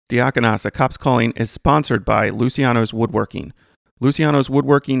Diakonos, A Cop's Calling is sponsored by Luciano's Woodworking. Luciano's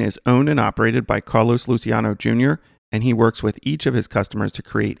Woodworking is owned and operated by Carlos Luciano Jr., and he works with each of his customers to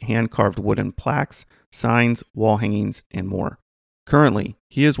create hand-carved wooden plaques, signs, wall hangings, and more. Currently,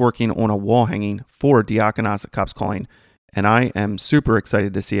 he is working on a wall hanging for Diakonos, A Cop's Calling, and I am super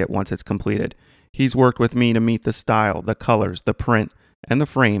excited to see it once it's completed. He's worked with me to meet the style, the colors, the print, and the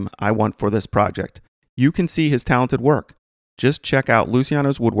frame I want for this project. You can see his talented work. Just check out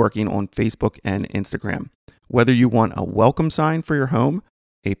Luciano's Woodworking on Facebook and Instagram. Whether you want a welcome sign for your home,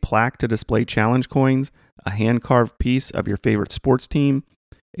 a plaque to display challenge coins, a hand-carved piece of your favorite sports team,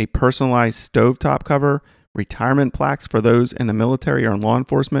 a personalized stovetop cover, retirement plaques for those in the military or in law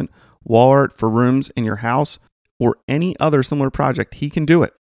enforcement, wall art for rooms in your house, or any other similar project, he can do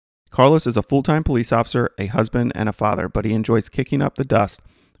it. Carlos is a full-time police officer, a husband, and a father, but he enjoys kicking up the dust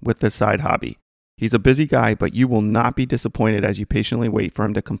with this side hobby. He's a busy guy, but you will not be disappointed as you patiently wait for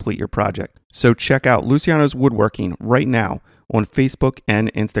him to complete your project. So check out Luciano's Woodworking right now on Facebook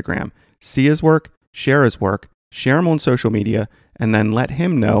and Instagram. See his work, share him on social media, and then let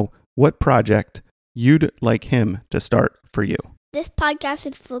him know what project you'd like him to start for you. This podcast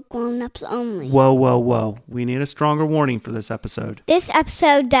is for grown-ups only. Whoa. We need a stronger warning for this episode. This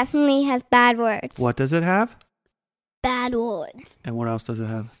episode definitely has bad words. What does it have? Bad words. And what else does it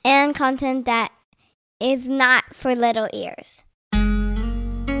have? And content that is not for little ears.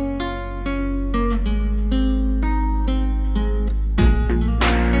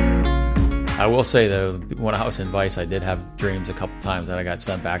 I will say, though, when I was in Vice, I did have dreams a couple times that I got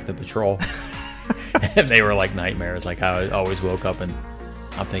sent back to patrol. And they were like nightmares. Like, I always woke up and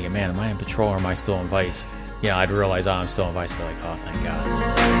I'm thinking, man, am I in patrol or am I still in Vice? You know, I'd realize, I'm still in Vice. I'd be like, oh, thank God.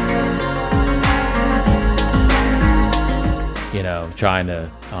 You know, trying to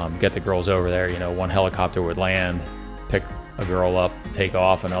get the girls over there. You know, one helicopter would land, pick a girl up, take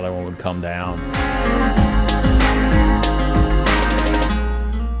off, another one would come down.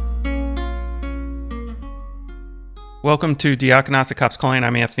 Welcome to Diakonos, A Cop's Calling.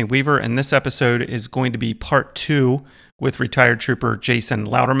 I'm Anthony Weaver, and this episode is going to be part 2 with retired trooper Jason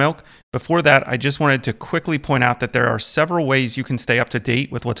Loudermilk. Before that, I just wanted to quickly point out that there are several ways you can stay up to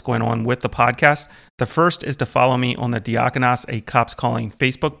date with what's going on with the podcast. The first is to follow me on the Diakonos, A Cop's Calling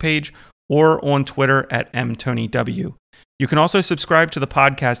Facebook page or on Twitter at mtonyw. You can also subscribe to the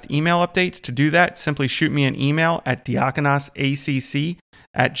podcast email updates. To do that, simply shoot me an email at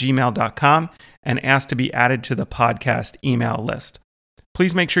diakonosacc@gmail.com and ask to be added to the podcast email list.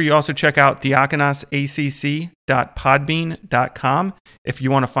 Please make sure you also check out diakonosacc.podbean.com if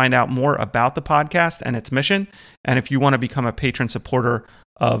you want to find out more about the podcast and its mission, and if you want to become a patron supporter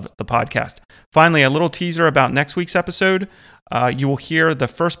of the podcast. Finally, a little teaser about next week's episode. You will hear the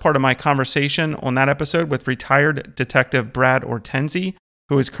first part of my conversation on that episode with retired Detective Brad Ortenzi,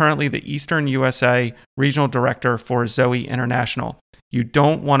 who is currently the Eastern USA Regional Director for Zoe International. You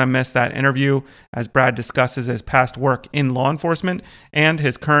don't want to miss that interview as Brad discusses his past work in law enforcement and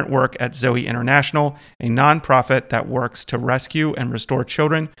his current work at Zoe International, a nonprofit that works to rescue and restore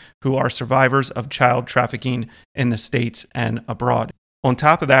children who are survivors of child trafficking in the States and abroad. On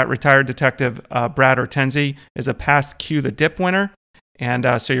top of that, retired Detective Brad Ortenzi is a past Cue the Dip winner, and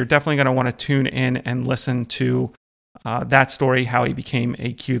so you're definitely going to want to tune in and listen to that story, how he became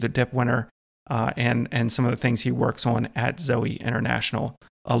a Cue the Dip winner, and some of the things he works on at Zoe International,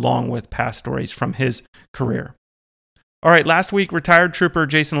 along with past stories from his career. All right, last week, retired trooper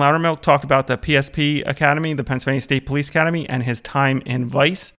Jason Loudermilk talked about the PSP Academy, the Pennsylvania State Police Academy, and his time in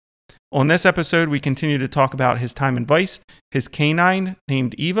Vice. On this episode, we continue to talk about his time in Vice, his canine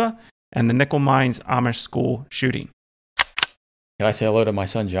named Eva, and the Nickel Mines Amish school shooting. Can I say hello to my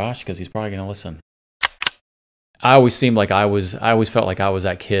son Josh? Because he's probably going to listen. I always felt like I was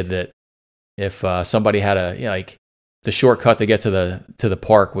that kid that if somebody had like the shortcut to get to the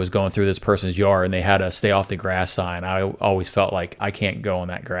park was going through this person's yard and they had a stay off the grass sign, I always felt like I can't go on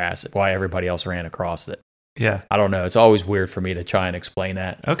that grass. Why everybody else ran across it. Yeah. I don't know. It's always weird for me to try and explain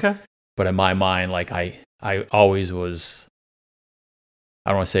that. Okay. But in my mind, like I always was,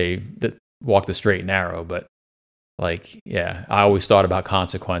 I don't want to say that walk the straight and narrow, but like, yeah, I always thought about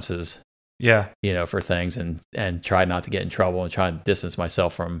consequences. Yeah. You know, for things and tried not to get in trouble and try and distance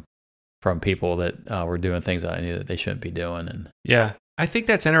myself from people that were doing things that I knew that they shouldn't be doing. And yeah, I think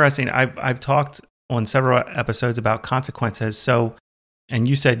that's interesting. I've talked on several episodes about consequences. So, and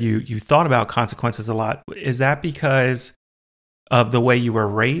you said you thought about consequences a lot. Is that because of the way you were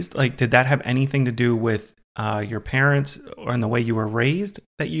raised? Like, did that have anything to do with your parents or in the way you were raised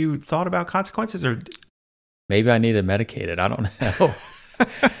that you thought about consequences? Or maybe I needed medicated. I don't know.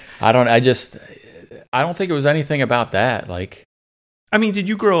 I don't think it was anything about that. Like, I mean, did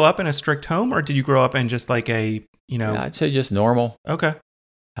you grow up in a strict home, or did you grow up in just like a, Yeah, I'd say just normal. Okay.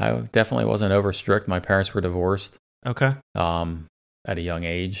 I definitely wasn't over strict. My parents were divorced. Okay. At a young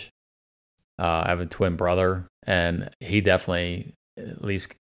age. I have a twin brother, and he definitely, at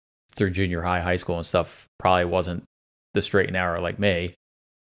least through junior high, high school and stuff, probably wasn't the straight and narrow like me.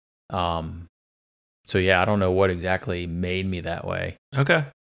 So yeah, I don't know what exactly made me that way. Okay.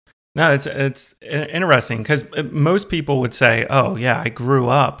 No, it's interesting because most people would say, "Oh, yeah, I grew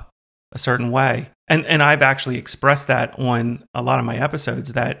up a certain way," and I've actually expressed that on a lot of my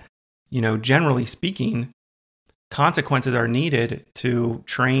episodes that, generally speaking, consequences are needed to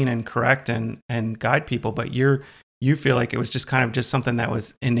train and correct and guide people, but you feel like it was just kind of just something that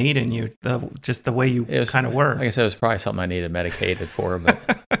was innate in you, the way you kind of were. Like I said, it was probably something I needed medicated for, but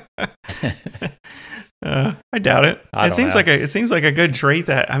I doubt it. It seems like a good trait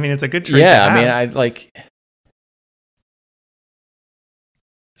it's a good trait. Yeah, I mean,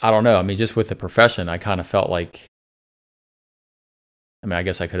 I don't know. I mean, just with the profession, I kind of felt like, I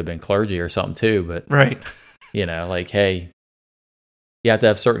guess I could have been clergy or something too, but right. Hey, you have to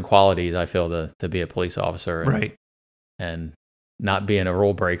have certain qualities, I feel, to be a police officer. Right. And not being a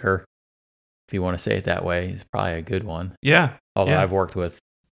rule breaker, if you want to say it that way, is probably a good one. Yeah. Although I've worked with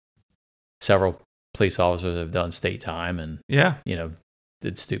several police officers that have done state time and,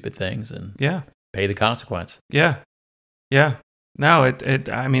 did stupid things and pay the consequence. Yeah. Yeah. No,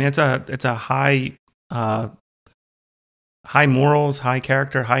 it's a high morals, high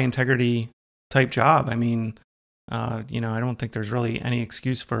character, high integrity type job. I mean, I don't think there's really any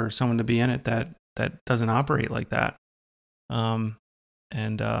excuse for someone to be in it that doesn't operate like that. No,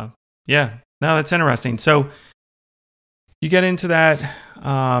 that's interesting. So you get into that,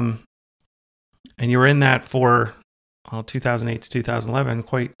 and you were in that for 2008 to 2011,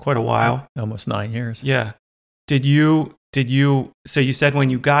 quite a while. Almost 9 years. Yeah. Did you, so you said when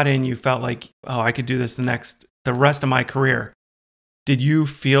you got in, you felt like, oh, I could do this the rest of my career. Did you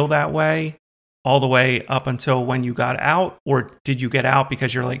feel that way all the way up until when you got out, or did you get out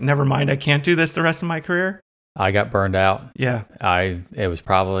because you're like, never mind, I can't do this the rest of my career? I got burned out. Yeah. It was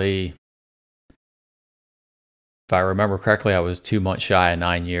probably, if I remember correctly, I was 2 months shy of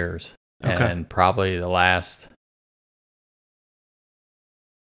 9 years. Okay. And probably the last,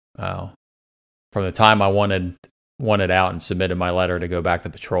 from the time I wanted out and submitted my letter to go back to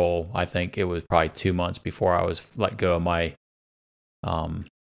patrol, I think it was probably 2 months before I was let go of my,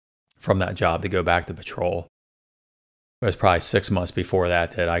 from that job to go back to patrol. It was probably 6 months before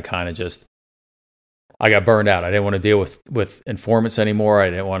that I kind of I got burned out. I didn't want to deal with informants anymore. I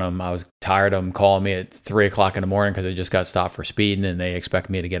didn't want them. I was tired of them calling me at 3:00 in the morning because they just got stopped for speeding and they expect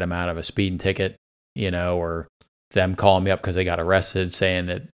me to get them out of a speeding ticket, or them calling me up because they got arrested saying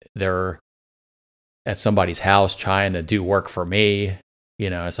that they're at somebody's house trying to do work for me.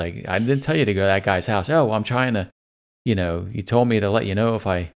 It's like, I didn't tell you to go to that guy's house. Oh, I'm trying to, you told me to let you know if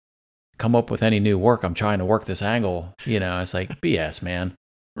I come up with any new work, I'm trying to work this angle. It's like BS, man.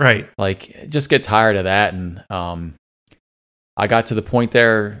 Right. Like, just get tired of that. And I got to the point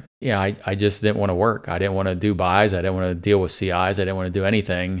there, I just didn't want to work. I didn't want to do buys. I didn't want to deal with CIs. I didn't want to do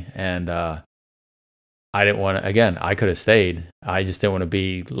anything. And I didn't want to, again, I could have stayed. I just didn't want to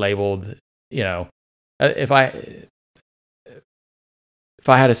be labeled, if I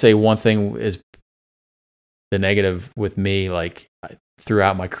had to say one thing is the negative with me, like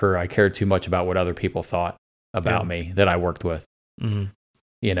throughout my career, I cared too much about what other people thought about me that I worked with. Mm-hmm.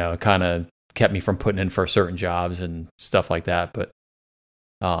 It kind of kept me from putting in for certain jobs and stuff like that. But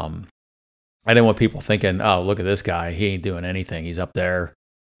I didn't want people thinking, oh, look at this guy. He ain't doing anything. He's up there,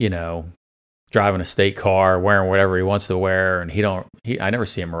 driving a state car, wearing whatever he wants to wear. And I never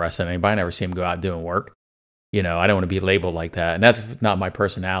see him arresting anybody. I never see him go out doing work. I don't want to be labeled like that. And that's not my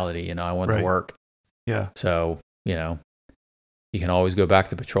personality. I want to work. Yeah. So, you can always go back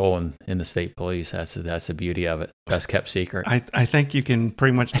to patrol in the state police. That's the beauty of it. Best kept secret. I think you can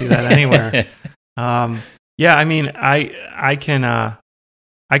pretty much do that anywhere. Yeah, I mean, I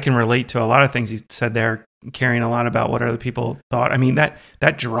can relate to a lot of things you said there, caring a lot about what other people thought. I mean,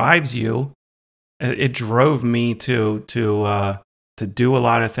 that drives you. It drove me to do a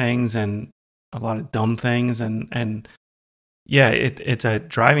lot of things and a lot of dumb things, and yeah, it's a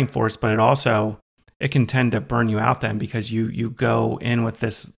driving force, but it can tend to burn you out then because you go in with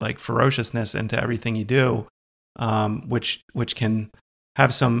this like ferociousness into everything you do, which can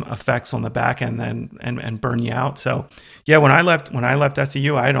have some effects on the back end then and burn you out. So yeah, when I left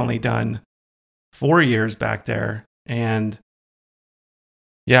SEU, I had only done 4 years back there, and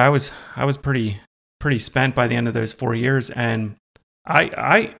yeah, I was pretty spent by the end of those 4 years. And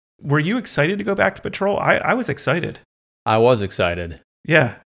I were you excited to go back to patrol? I was excited. I was excited.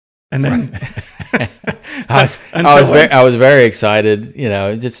 Yeah. And then I was very excited,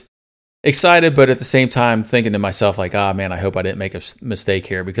 just excited, but at the same time thinking to myself, like, man, I hope I didn't make a mistake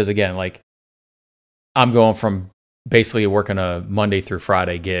here. Because again, like, I'm going from basically working a Monday through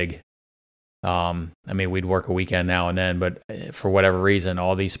Friday gig. We'd work a weekend now and then, but for whatever reason,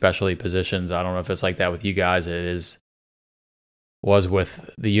 all these specialty positions, I don't know if it's like that with you guys. Was with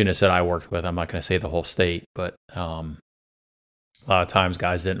the units that I worked with. I'm not going to say the whole state, but a lot of times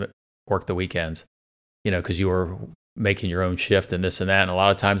guys didn't work the weekends, because you were making your own shift and this and that. And a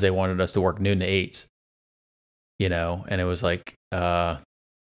lot of times they wanted us to work noon to 8s, and it was like, I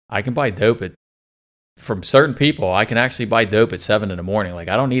can buy dope from certain people. I can actually buy dope at 7 a.m. Like,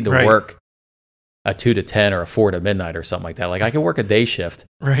 I don't need to work a 2 to 10 or a 4 to midnight or something like that. Like, I can work a day shift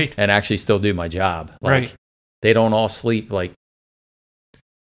and actually still do my job. Like, they don't all sleep. Like,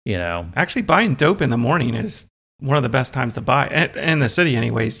 actually buying dope in the morning is one of the best times to buy in the city.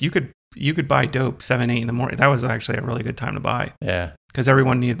 Anyways, you could buy dope 7, 8 in the morning. That was actually a really good time to buy. Yeah. Because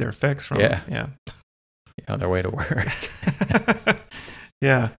everyone needed their fix from on their way to work.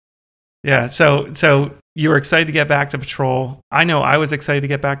 Yeah. Yeah. So you were excited to get back to patrol. I know I was excited to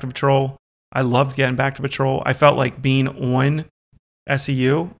get back to patrol. I loved getting back to patrol. I felt like being on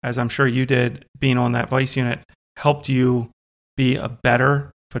SEU, as I'm sure you did, being on that vice unit, helped you be a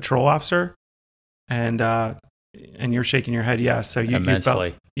better patrol officer. And you're shaking your head, yes. So you immensely.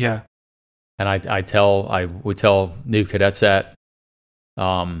 You felt, yeah. And I would tell new cadets that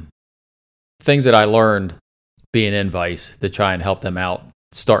things that I learned being in vice to try and help them out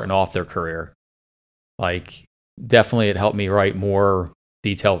starting off their career. Like, definitely it helped me write more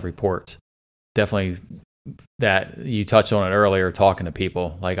detailed reports. Definitely that you touched on it earlier, talking to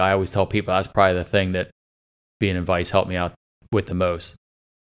people. Like, I always tell people that's probably the thing that being in vice helped me out with the most,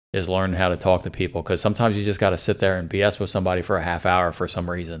 is learning how to talk to people. Because sometimes you just got to sit there and BS with somebody for a half hour for some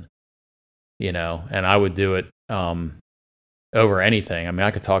reason, and I would do it over anything. I mean,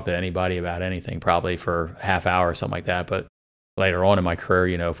 I could talk to anybody about anything probably for a half hour or something like that. But later on in my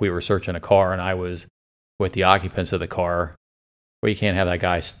career, if we were searching a car and I was with the occupants of the car, well, you can't have that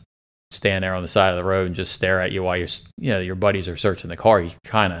guy stand there on the side of the road and just stare at you while your buddies are searching the car. You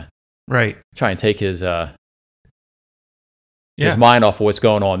kind of try and take his mind off of what's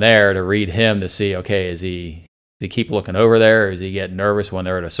going on there to read him to see, okay, does he keep looking over there? Or is he getting nervous when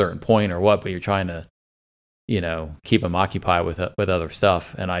they're at a certain point or what? But you're trying to, keep him occupied with other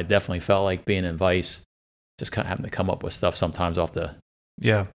stuff. And I definitely felt like being in vice, just kind of having to come up with stuff sometimes out of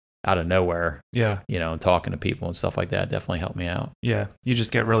nowhere. Yeah. And talking to people and stuff like that definitely helped me out. Yeah. You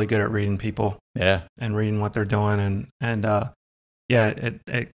just get really good at reading people. Yeah. And reading what they're doing. And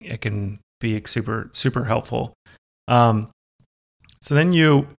it can be super, super helpful. So then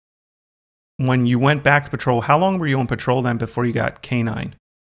when you went back to patrol, how long were you on patrol then before you got K9?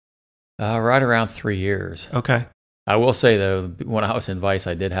 Right around 3 years. Okay. I will say, though, when I was in vice,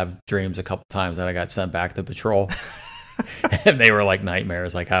 I did have dreams a couple times that I got sent back to patrol. And they were like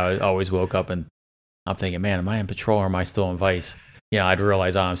nightmares. Like, I always woke up and I'm thinking, man, am I in patrol or am I still in vice? I'd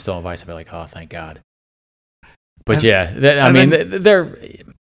realize, I'm still in vice. I'd be like, oh, thank God. But I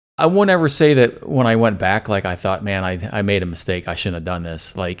won't ever say that when I went back, like, I thought, man, I made a mistake. I shouldn't have done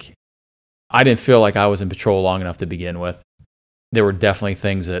this. Like, I didn't feel like I was in patrol long enough to begin with. There were definitely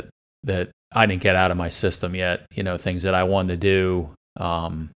things that I didn't get out of my system yet. Things that I wanted to do.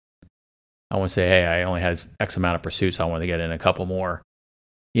 I want to say, hey, I only had X amount of pursuits. I wanted to get in a couple more,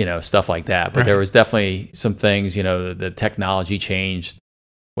 stuff like that. But there was definitely some things, the technology changed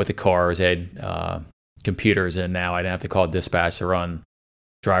with the cars. They had computers in now. I didn't have to call dispatch to run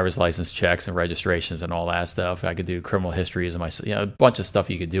driver's license checks and registrations and all that stuff. I could do criminal histories and a bunch of stuff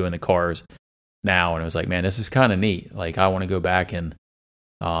you could do in the cars now. And it was like, man, this is kind of neat. Like, I want to go back and,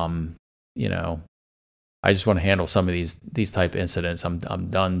 I just want to handle some of these type of incidents. I'm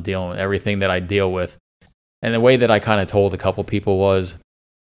done dealing with everything that I deal with. And the way that I kind of told a couple people was,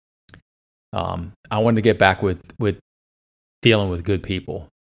 I wanted to get back with dealing with good people.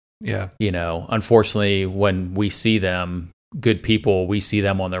 Yeah. Unfortunately, when we see them, good people, we see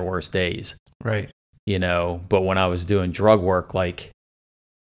them on their worst days. Right. But when I was doing drug work, like,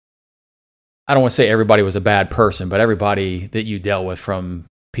 I don't want to say everybody was a bad person, but everybody that you dealt with, from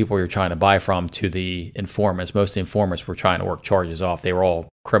people you're trying to buy from to the informants, most of the informants were trying to work charges off. They were all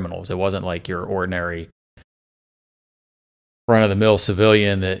criminals. It wasn't like your ordinary run-of-the-mill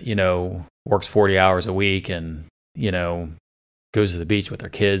civilian that, works 40 hours a week and, goes to the beach with their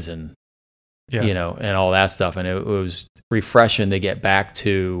kids and, and all that stuff. And it was refreshing to get back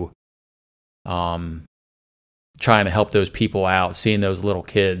to trying to help those people out, seeing those little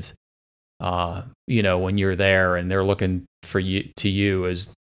kids when you're there and they're looking for you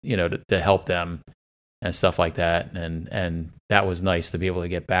as, to help them and stuff like that. And that was nice to be able to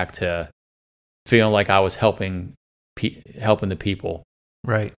get back to feeling like I was helping the people.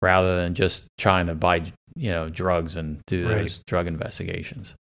 Right. Rather than just trying to buy, drugs and do Right. those drug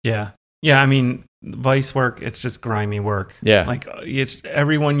investigations. Yeah. Yeah. I mean, vice work, it's just grimy work. Yeah. Like it's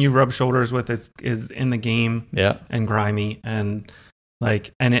everyone you rub shoulders with is in the game Yeah. and grimy and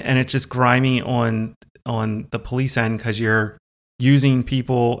it's just grimy on the police end because you're using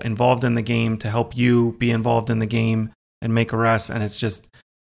people involved in the game to help you be involved in the game and make arrests. And it's just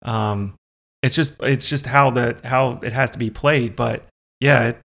how it has to be played. But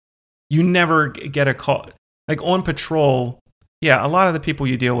yeah, you never get a call like on patrol. Yeah. A lot of the people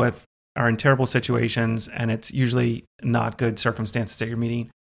you deal with are in terrible situations and it's usually not good circumstances that you're meeting,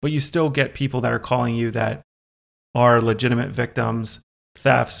 but you still get people that are calling you that are legitimate victims,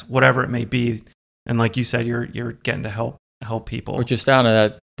 thefts, whatever it may be. And like you said, you're getting to help people. Or just down to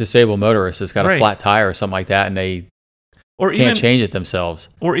that disabled motorist that's got a Right. flat tire or something like that and they or can't change it themselves.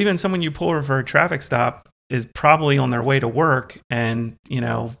 Or even someone you pull over for a traffic stop is probably on their way to work and,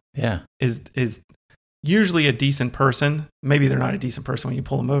 Yeah. is usually a decent person. Maybe they're not a decent person when you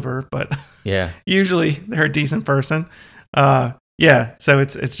pull them over, but Yeah. usually they're a decent person. Yeah. So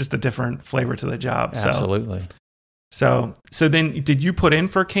it's just a different flavor to the job. Absolutely. So then did you put in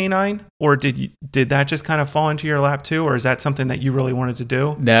for K9 or did that just kind of fall into your lap too? Or is that something that you really wanted to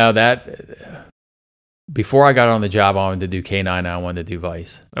do? No, before I got on the job, I wanted to do K9 and I wanted to do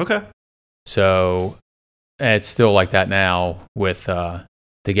Vice. Okay. So it's still like that now with,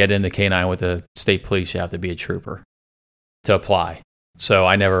 to get into K9 with the state police, you have to be a trooper to apply. So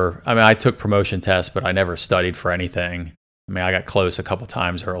I took promotion tests, but I never studied for anything. I mean, I got close a couple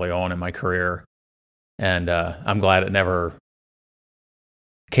times early on in my career. And I'm glad it never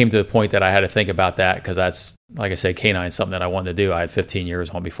came to the point that I had to think about that because that's, like I said, K9 is something that I wanted to do. I had 15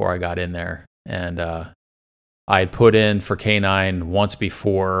 years on before I got in there. And I had put in for K9 once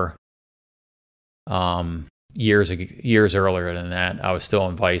before, years earlier than that. I was still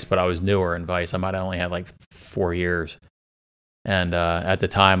in Vice, but I was newer in Vice. I might have only had like 4 years. And at the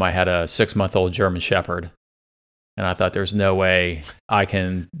time, I had a 6-month-old German Shepherd. And I thought there's no way I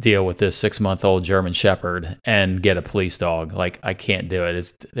can deal with this 6-month-old German Shepherd and get a police dog. Like, I can't do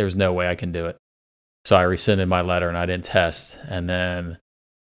it. There's no way I can do it. So I rescinded my letter and I didn't test. And then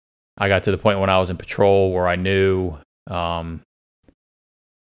I got to the point when I was in patrol where I knew there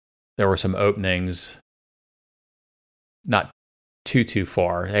were some openings, not too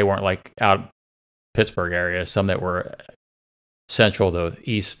far. They weren't like out Pittsburgh area, some that were central to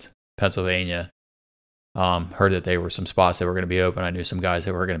East Pennsylvania. Heard that there were some spots that were going to be open. I knew some guys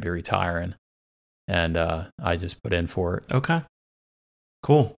that were going to be retiring, and I just put in for it. Okay.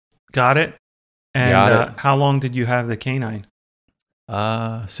 Cool. Got it. And Got it. How long did you have the K9?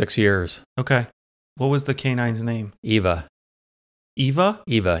 6 years. Okay. What was the K9's name? Eva, EVA.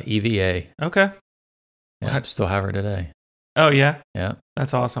 Okay. Yeah, I still have her today. Oh, yeah? Yeah.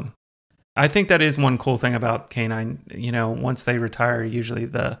 That's awesome. I think that is one cool thing about K9. Once they retire, usually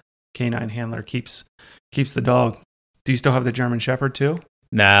the K9 handler keeps the dog. Do you still have the German Shepherd too?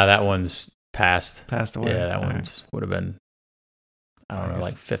 Nah, that one's passed. Passed away. Yeah, that All one right. just would have been, I don't know,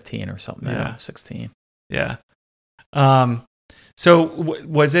 like 15 or something. Yeah. Yeah, 16. Yeah. So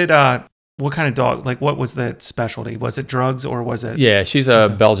was it what kind of dog? Like, what was the specialty? Was it drugs or was it? Yeah, she's a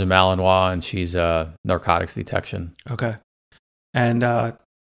Okay. Belgian Malinois and she's narcotics detection. Okay. And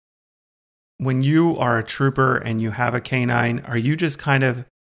when you are a trooper and you have a K9,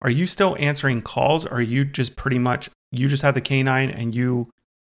 are you still answering calls? Or are you just pretty much, you just have the K9 and you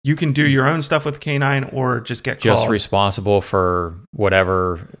can do your own stuff with the K9 or just get Just called? responsible for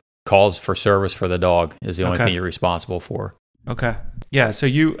whatever calls for service for the dog is the only Okay. thing you're responsible for. Okay. Yeah. So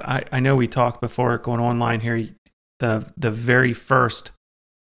I know we talked before going online here, the very first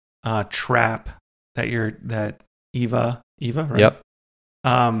trap that Eva, right? Yep.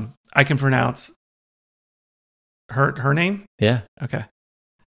 I can pronounce her name. Yeah. Okay.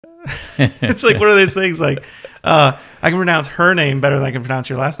 It's like one of those things like I can pronounce her name better than I can pronounce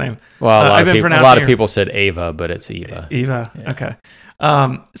your last name. Well, I've been a lot pronouncing of people said Ava, but it's Eva. Eva. Yeah. Okay.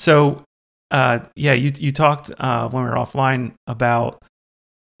 So you talked when we were offline about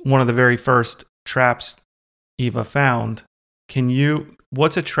one of the very first traps Eva found.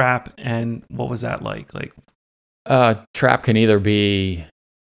 What's a trap and what was that like? Like, Trap can either be,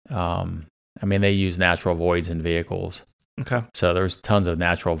 they use natural voids in vehicles. okay. So there's tons of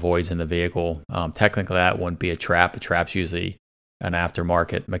natural voids in the vehicle. Technically, that wouldn't be a trap. A trap's usually an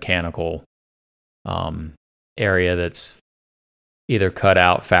aftermarket mechanical area that's either cut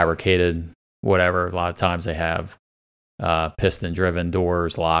out, fabricated, whatever. A lot of times they have piston driven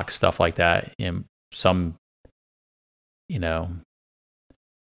doors, locks, stuff like that. And some, you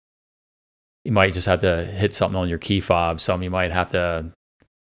might just have to hit something on your key fob. Some you might have to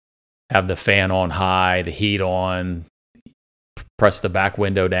have the fan on high, the heat on, press the back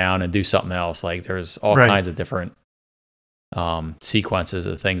window down and do something else. Like there's all kinds of different sequences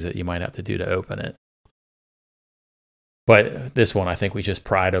of things that you might have to do to open it. But this one, I think we just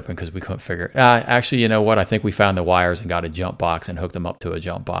pried open because we couldn't figure it. Actually, you know what? I think we found the wires and got a jump box and hooked them up to a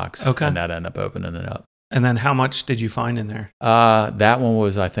jump box. Okay. And that ended up opening it up. And then how much did you find in there? That one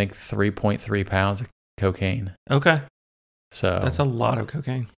was, I think, 3.3 pounds of cocaine. Okay. So that's a lot of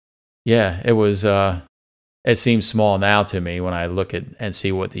cocaine. Yeah, it was. It seems small now to me when I look at and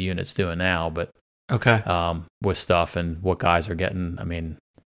see what the unit's doing now, but okay. With stuff and what guys are getting. I mean,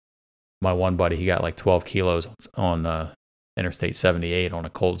 my one buddy, he got like 12 kilos on Interstate 78 on a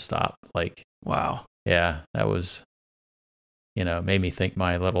cold stop. Like, wow. Yeah, that was, made me think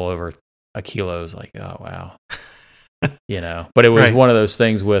my little over a kilo is like, oh, wow. But it was one of those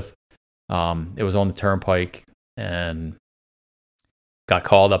things with, it was on the turnpike and got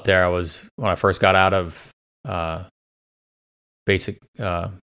called up there. When I first got out of basic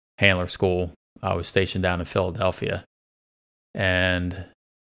handler school, I was stationed down in Philadelphia, and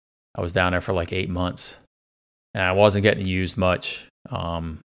I was down there for like 8 months, and I wasn't getting used much.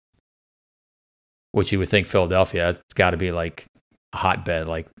 Which you would think Philadelphia, it's got to be like a hotbed.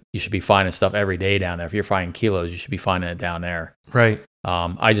 Like you should be finding stuff every day down there. If you're finding kilos, you should be finding it down there. Right.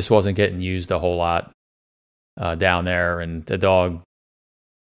 I just wasn't getting used a whole lot down there, and the dog,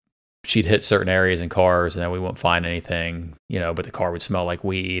 she'd hit certain areas in cars and then we wouldn't find anything, but the car would smell like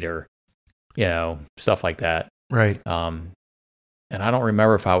weed or, stuff like that. Right. And I don't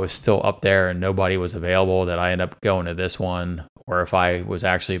remember if I was still up there and nobody was available that I ended up going to this one, or if I was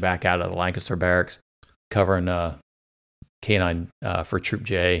actually back out of the Lancaster barracks covering K9 for Troop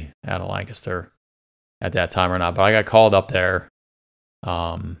J out of Lancaster at that time or not. But I got called up there.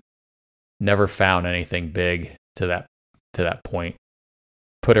 Never found anything big to that point.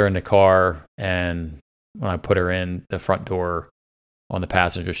 Put her in the car, and when I put her in the front door on the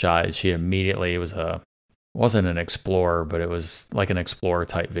passenger side, she immediately, wasn't an Explorer, but it was like an Explorer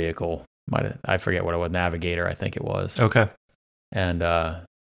type vehicle. I forget what it was, Navigator, I think it was. Okay. And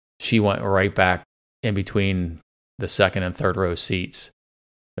she went right back in between the second and third row seats.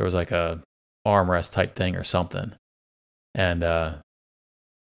 There was like a armrest type thing or something. And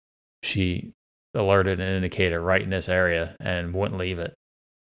she alerted an indicator right in this area and wouldn't leave it.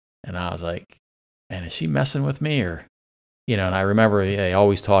 And I was like, man, is she messing with me? Or, and I remember they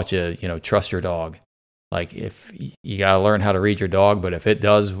always taught you, trust your dog. Like if you got to learn how to read your dog, but if it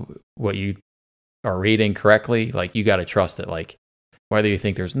does what you are reading correctly, like you got to trust it. Like whether you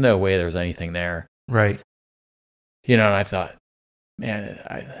think there's no way there's anything there. Right. And I thought, man,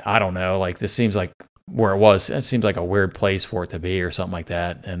 I don't know. Like this seems like where it seems like a weird place for it to be or something like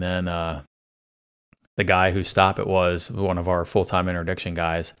that. And then the guy who stopped it was one of our full-time interdiction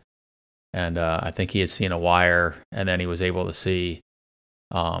guys. And I think he had seen a wire, and then he was able to see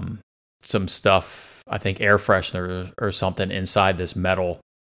some stuff, I think air freshener or something inside this metal,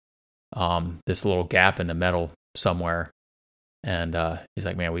 this little gap in the metal somewhere. And he's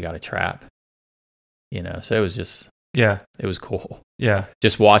like, man, we got a trap. So it was just, it was cool. Yeah.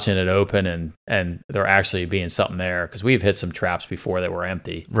 Just watching it open and there actually being something there, because we've hit some traps before that were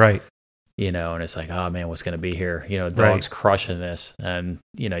empty. Right. And it's like, oh man, what's going to be here? The dog's crushing this, and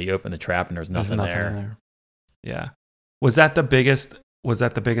you open the trap and there's nothing there. Yeah. Was that the biggest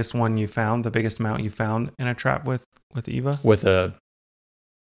one you found? The biggest amount you found in a trap with Eva? With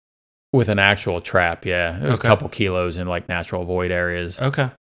an actual trap, yeah. There was a couple kilos in like natural void areas. Okay.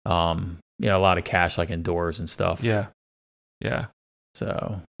 A lot of cash like indoors and stuff. Yeah. Yeah.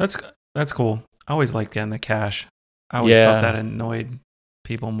 So that's cool. I always liked getting the cash. I always felt that annoyed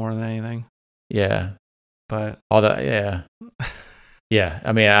people more than anything. Yeah. But all that, yeah. Yeah.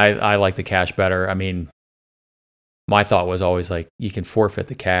 I mean, I like the cash better. I mean, my thought was always like, you can forfeit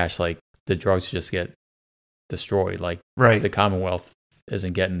the cash, like the drugs just get destroyed. Like the Commonwealth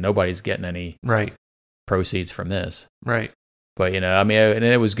nobody's getting any proceeds from this. Right. But, I mean, and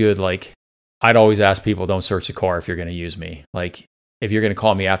it was good. Like I'd always ask people, don't search the car if you're going to use me. Like if you're going to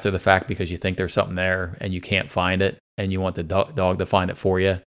call me after the fact because you think there's something there and you can't find it and you want the dog to find it for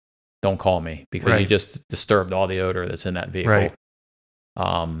you, don't call me, because you just disturbed all the odor that's in that vehicle. Right.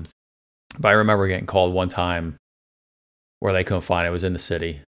 But I remember getting called one time where they couldn't find it. It was in the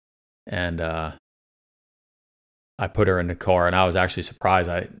city. And I put her in the car, and I was actually surprised.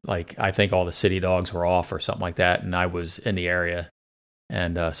 I think all the city dogs were off or something like that, and I was in the area,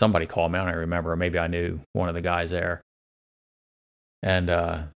 and somebody called me. I don't remember. Maybe I knew one of the guys there,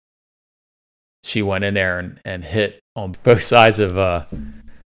 and she went in there and hit on both sides of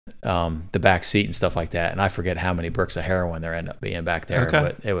the back seat and stuff like that. And I forget how many bricks of heroin there end up being back there,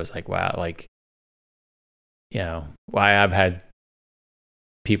 but it was like, wow, like, I've had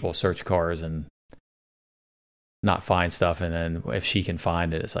people search cars and not find stuff, and then if she can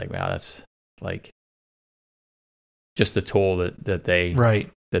find it, it's like, wow, that's like just the tool that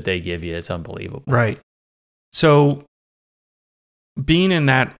they give you. It's unbelievable. Right. So being in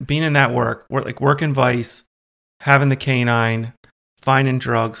that work in Vice, having the canine, finding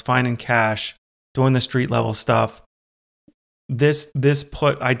drugs, finding cash, doing the street level stuff.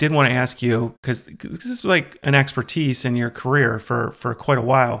 I did want to ask you, because this is like an expertise in your career for quite a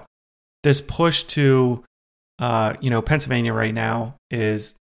while. This push to Pennsylvania right now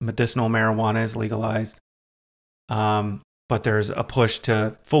is medicinal marijuana is legalized. But there's a push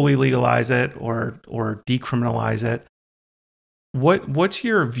to fully legalize it or decriminalize it. What's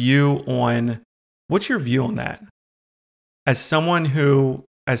your view on that? As someone who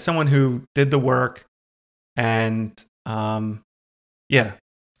did the work, and I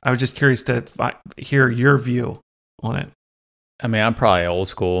was just curious to hear your view on it. I mean, I'm probably old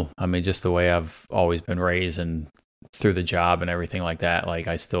school. I mean, just the way I've always been raised and through the job and everything like that. Like,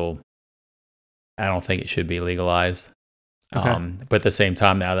 I don't think it should be legalized. Okay. But at the same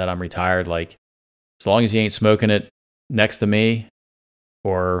time, now that I'm retired, like, as long as you ain't smoking it next to me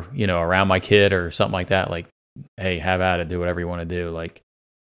or, around my kid or something like that, like, hey, have at it, do whatever you want to do. Like,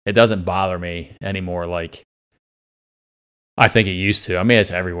 it doesn't bother me anymore. Like, I think it used to. I mean,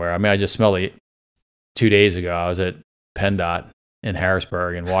 it's everywhere. I mean, I just smelled it 2 days ago. I was at PennDOT in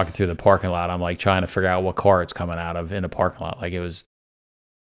Harrisburg and walking through the parking lot. I'm like trying to figure out what car it's coming out of in the parking lot. Like, it was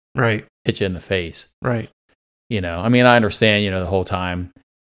right. Hit you in the face. Right. I mean, I understand, the whole time,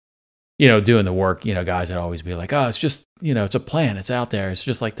 doing the work, guys would always be like, oh, it's just, it's a plant. It's out there. It's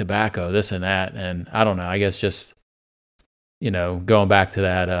just like tobacco, this and that. And I don't know, I guess just, going back to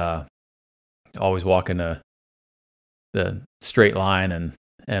that, always walking the straight line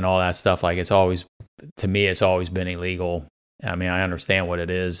and all that stuff. Like, to me, it's always been illegal. I mean, I understand what it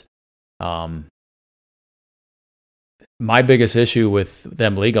is. My biggest issue with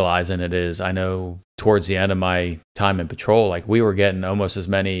them legalizing it is, I know towards the end of my time in patrol, like, we were getting almost as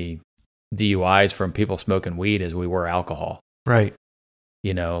many DUIs from people smoking weed as we were alcohol. Right.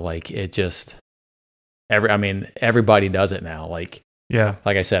 Like, it just, everybody does it now. Like, yeah.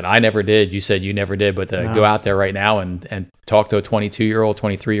 Like I said, I never did. You said you never did, but to go out there right now and talk to a 22-year-old,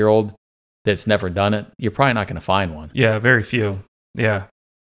 23-year-old that's never done it, you're probably not going to find one. Yeah, very few. Yeah.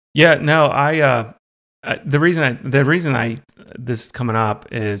 Yeah, no, the reason this is coming up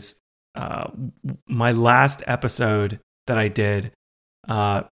is my last episode that I did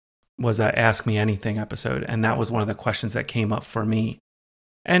was a Ask Me Anything episode, and that was one of the questions that came up for me.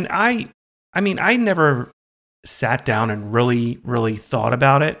 And I never sat down and really, really thought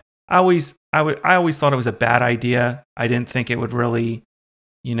about it. I always thought it was a bad idea. I didn't think it would really,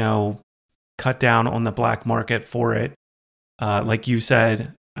 cut down on the black market for it. Like you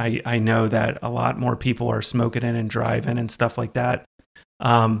said, I know that a lot more people are smoking it and driving and stuff like that.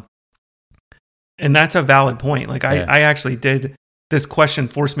 And that's a valid point. Like, I actually did, this question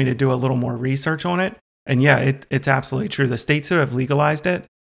forced me to do a little more research on it. And yeah, it's absolutely true. The states that have legalized it,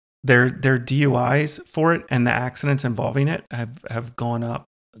 their DUIs for it and the accidents involving it have gone up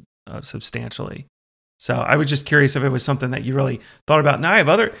substantially. So I was just curious if it was something that you really thought about. Now I have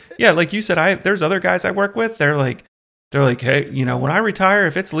like you said, there's other guys I work with. They're like, hey, when I retire,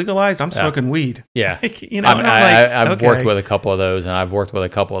 if it's legalized, I'm smoking weed. Yeah. I've worked with a couple of those, and I've worked with a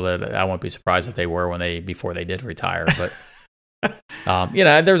couple that I won't be surprised if they were before they did retire. But,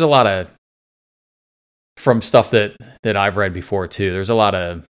 there's a lot of, from stuff that I've read before too, there's a lot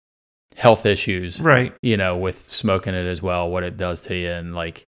of health issues, right? With smoking it as well, what it does to you. And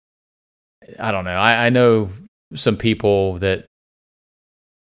like, I don't know. I know some people that,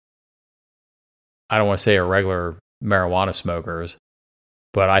 I don't want to say are regular marijuana smokers,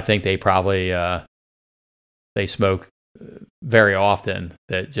 but I think they probably they smoke very often.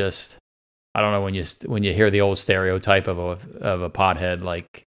 That just, I don't know, when you hear the old stereotype of a pothead,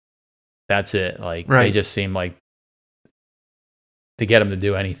 like, that's it. Like, right. They just seem like to get them to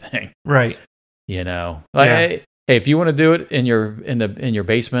do anything, right? Hey, if you want to do it in your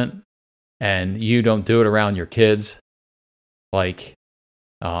basement and you don't do it around your kids, like,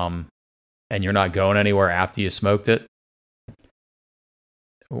 and you're not going anywhere after you smoked it,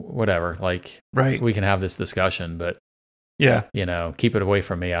 whatever. Like, Right. we can have this discussion, but Yeah. keep it away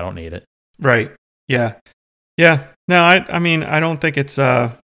from me. I don't need it. Right. Yeah. Yeah. No, I mean, I don't think it's,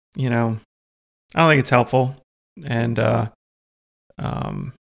 I don't think it's helpful. And,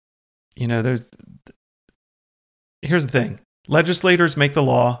 here's the thing. Legislators make the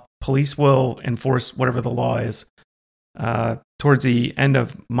law. Police will enforce whatever the law is. Towards the end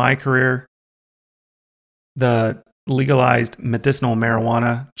of my career, the legalized medicinal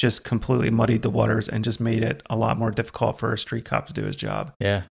marijuana just completely muddied the waters and just made it a lot more difficult for a street cop to do his job.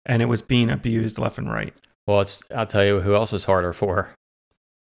 Yeah. And it was being abused left and right. Well, I'll tell you who else is harder for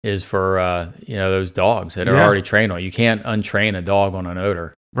is for, those dogs that are already trained on. You can't untrain a dog on an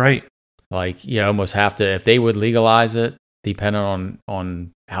odor. Right. Like, you almost have to, if they would legalize it, depending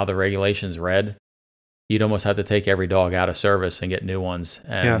on how the regulations read, you'd almost have to take every dog out of service and get new ones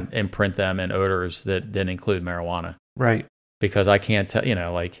and imprint them in odors that didn't include marijuana. Right. Because I can't tell,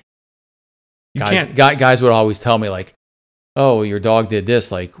 can't. Guys would always tell me, like, oh, your dog did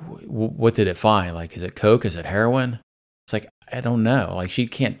this. Like, what did it find? Like, is it coke? Is it heroin? It's like, I don't know. Like, she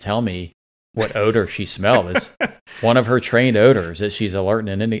can't tell me what odor she smelled. It's one of her trained odors that she's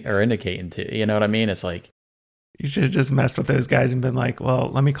alerting or indicating to. You know what I mean? It's like, you should have just messed with those guys and been like, well,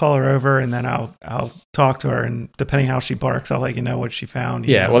 let me call her over and then I'll talk to her, and depending how she barks, I'll let you know what she found.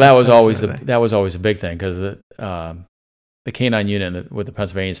 Well, that was always a big thing, because the canine unit with the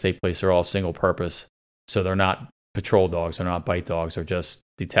Pennsylvania State Police are all single purpose, so they're not patrol dogs, they're not bite dogs, they're just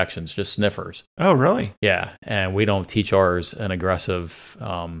detections, just sniffers. Oh, really? Yeah, and we don't teach ours an aggressive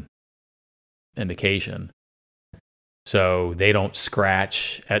indication. So they don't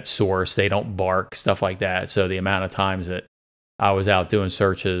scratch at source, they don't bark, stuff like that. So the amount of times that I was out doing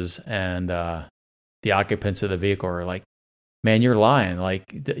searches and the occupants of the vehicle are like, man, you're lying.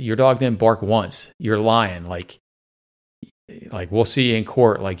 Like, your dog didn't bark once. You're lying. Like we'll see you in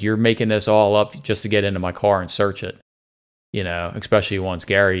court. Like, you're making this all up just to get into my car and search it. Especially once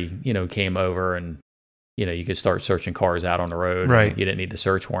Gary, came over and, you could start searching cars out on the road. Right. You didn't need the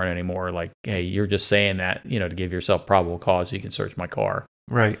search warrant anymore. Like, hey, you're just saying that, to give yourself probable cause so you can search my car.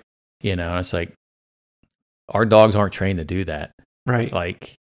 Right. It's like, our dogs aren't trained to do that. Right.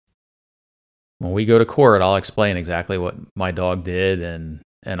 Like, when we go to court, I'll explain exactly what my dog did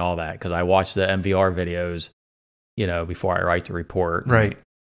and all that. Because I watch the MVR videos, before I write the report. Right.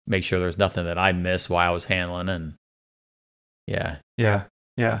 Make sure there's nothing that I missed while I was handling. And yeah. Yeah.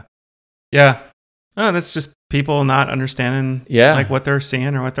 Yeah. Yeah. Oh, that's just people not understanding like what they're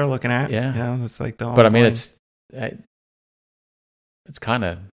seeing or what they're looking at. Yeah. It's like the. But I mean, it's kind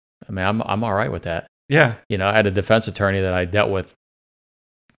of. I mean, I'm all right with that. Yeah. I had a defense attorney that I dealt with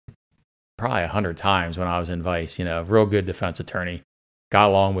probably 100 times when I was in Vice. Real good defense attorney. Got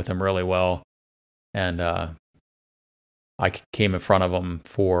along with him really well, and I came in front of him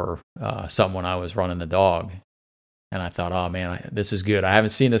for something when I was running the dog. And I thought, oh man, this is good. I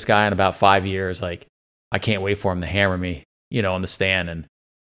haven't seen this guy in about 5 years. Like, I can't wait for him to hammer me, on the stand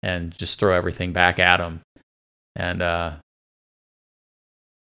and just throw everything back at him. And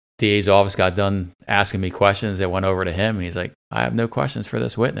DA's office got done asking me questions. They went over to him and he's like, I have no questions for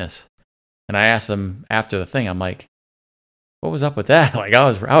this witness. And I asked him after the thing, I'm like, what was up with that? Like, I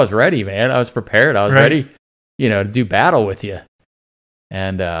was ready, man. I was prepared. I was ready, to do battle with you.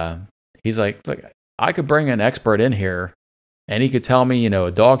 And he's like, look, I could bring an expert in here and he could tell me,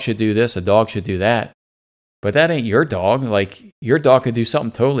 a dog should do this, a dog should do that. But that ain't your dog. Like, your dog could do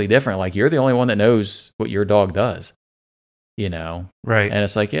something totally different. Like, you're the only one that knows what your dog does, Right. And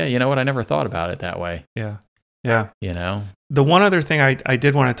it's like, yeah, you know what? I never thought about it that way. Yeah. Yeah. The one other thing I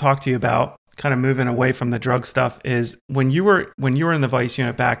did want to talk to you about, kind of moving away from the drug stuff, is when you were in the Vice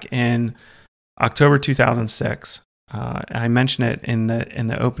unit back in October 2006, I mentioned it in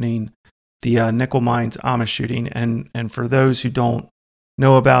the opening, the Nickel Mines Amish shooting. And for those who don't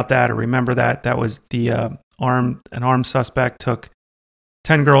know about that or remember that was an armed suspect took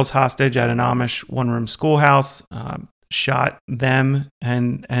 10 girls hostage at an Amish one-room schoolhouse, shot them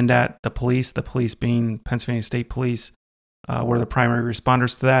and at the police being Pennsylvania State Police, were the primary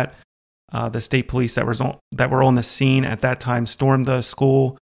responders to that. The state police that were on the scene at that time stormed the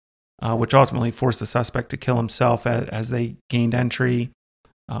school, which ultimately forced the suspect to kill himself as they gained entry.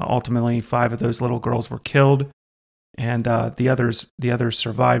 Ultimately, 5 of those little girls were killed, and the others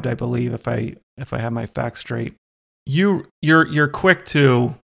survived, I believe, if I have my facts straight. You're quick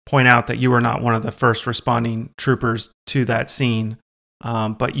to point out that you were not one of the first responding troopers to that scene,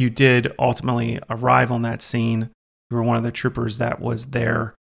 but you did ultimately arrive on that scene. You were one of the troopers that was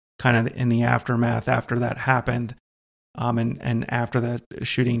there kind of in the aftermath after that happened, and after the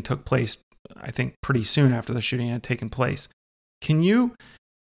shooting took place, I think pretty soon after the shooting had taken place. Can you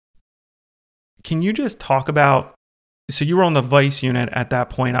can you just talk about, so you were on the Vice unit at that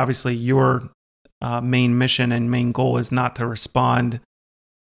point. Obviously, your main mission and main goal is not to respond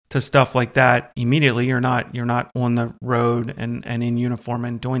to stuff like that immediately. You're not on the road and in uniform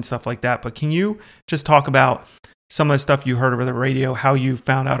and doing stuff like that. But can you just talk about some of the stuff you heard over the radio, how you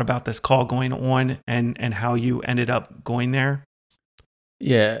found out about this call going on, and how you ended up going there?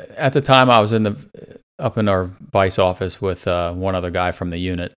 Yeah, at the time I was up in our Vice office with one other guy from the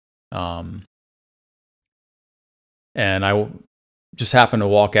unit, and I just happened to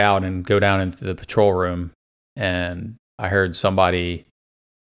walk out and go down into the patrol room, and I heard somebody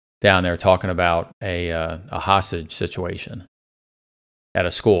down there talking about a hostage situation at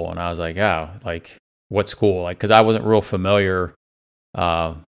a school, and I was like, oh, like what school? Like, because I wasn't real familiar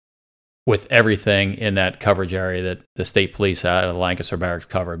with everything in that coverage area that the state police out of Lancaster Barracks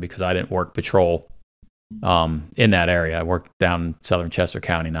covered, because I didn't work patrol in that area. I worked down in southern Chester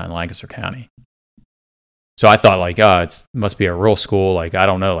County, not in Lancaster County. So I thought like, it must be a real school. Like, I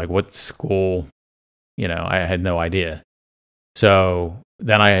don't know, like what school, I had no idea. So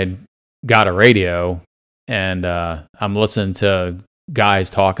then I had got a radio, and I'm listening to guys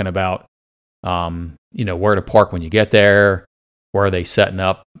talking about, where to park when you get there, where are they setting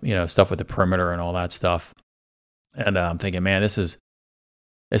up, stuff with the perimeter and all that stuff. And I'm thinking, man, it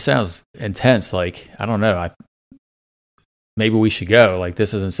sounds intense. Like, I don't know, maybe we should go. Like,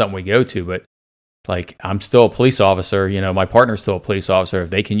 this isn't something we go to, but like, I'm still a police officer. My partner's still a police officer. If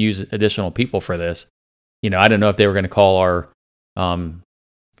they can use additional people for this, I didn't know if they were going to call our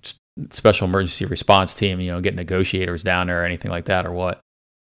special emergency response team, get negotiators down there or anything like that or what.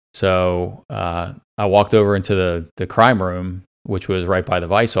 So I walked over into the crime room, which was right by the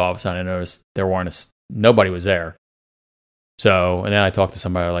Vice office, and I noticed nobody was there. So, and then I talked to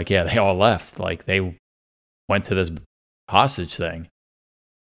somebody like, yeah, they all left. Like, they went to this hostage thing.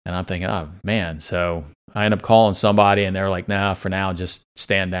 And I'm thinking, oh, man. So I end up calling somebody, and they're like, nah, for now, just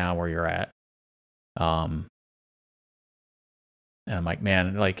stand down where you're at. And I'm like,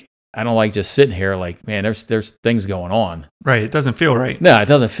 man, like, I don't like just sitting here. Like, man, there's things going on. Right. It doesn't feel right. No, it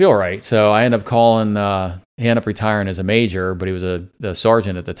doesn't feel right. So I end up calling, he ended up retiring as a major, but he was the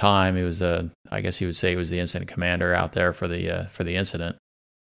sergeant at the time. He was I guess you would say he was the incident commander out there for the incident.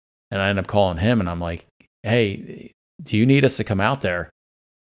 And I ended up calling him, and I'm like, hey, do you need us to come out there?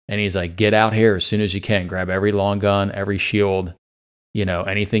 And he's like, get out here as soon as you can. Grab every long gun, every shield,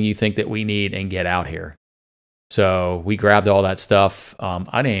 anything you think that we need, and get out here. So we grabbed all that stuff.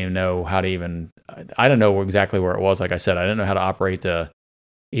 I didn't even know how to I don't know exactly where it was. Like I said, I didn't know how to operate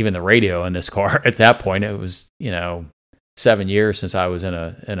even the radio in this car. At that point, it was, 7 years since I was in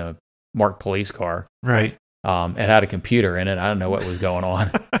a marked police car. Right. It had a computer in it. I don't know what was going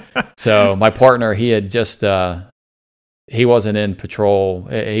on. So my partner, he had just, he wasn't in patrol.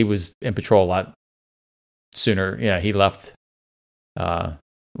 He was in patrol a lot sooner. Yeah, he left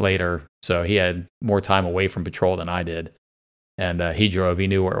later, so he had more time away from patrol than I did. And he drove. He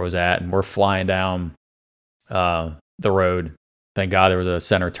knew where it was at, and we're flying down the road. Thank God there was a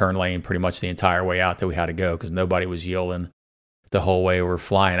center turn lane pretty much the entire way out that we had to go, because nobody was yielding the whole way. We're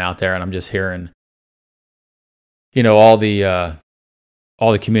flying out there, and I'm just hearing, all the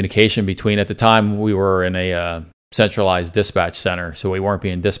communication between. At the time, we were in a centralized dispatch center, so we weren't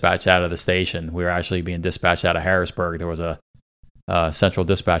being dispatched out of the station. We were actually being dispatched out of Harrisburg. There was a central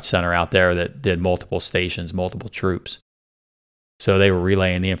dispatch center out there that did multiple stations, multiple troops. So they were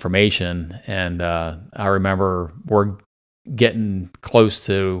relaying the information, and I remember we're getting close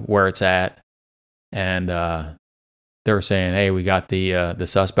to where it's at, and they were saying, hey, we got the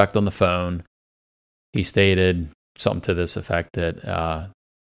suspect on the phone. He stated something to this effect that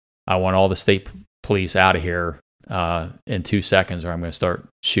I want all the state police out of here in 2 seconds, or I'm going to start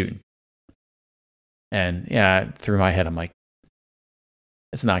shooting. And through my head, I'm like,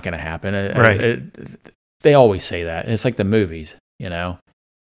 it's not going to happen. Right. They always say that. It's like the movies,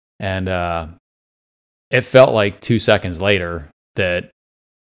 And it felt like 2 seconds later that,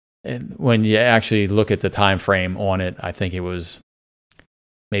 and when you actually look at the time frame on it, I think it was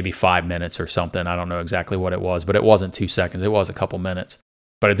maybe 5 minutes or something. I don't know exactly what it was, but it wasn't 2 seconds. It was a couple minutes,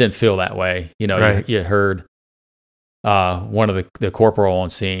 but it didn't feel that way. Right. You heard one of the corporal on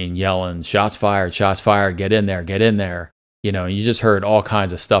scene yelling, shots fired, get in there. And you just heard all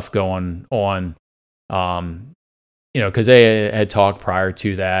kinds of stuff going on, because they had talked prior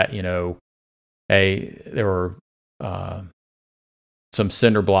to that, there were some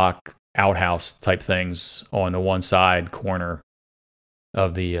cinder block outhouse type things on the one side corner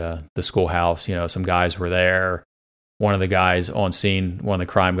of the schoolhouse. Some guys were there. One of the guys on scene, one of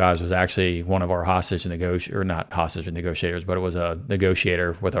the crime guys, was actually one of our hostage negotiators, or not hostage negotiators, but it was a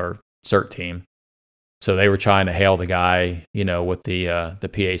negotiator with our CERT team. So they were trying to hail the guy, with the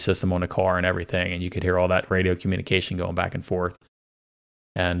PA system on the car and everything, and you could hear all that radio communication going back and forth.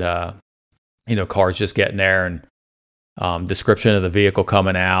 And cars just getting there, and description of the vehicle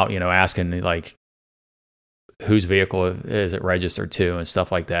coming out, asking like whose vehicle is it registered to and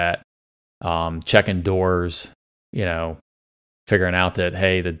stuff like that. Checking doors, figuring out that,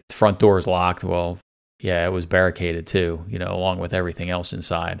 hey, the front door is locked. Well, yeah, it was barricaded too, along with everything else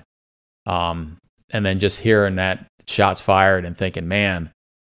inside. And then just hearing that shots fired and thinking, man,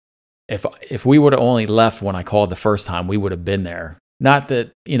 if we would have only left when I called the first time, we would have been there. Not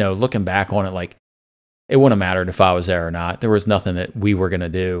that, looking back on it, like it wouldn't have mattered if I was there or not. There was nothing that we were going to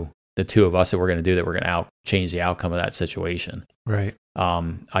do, the two of us that were going to do that were going to change the outcome of that situation. Right.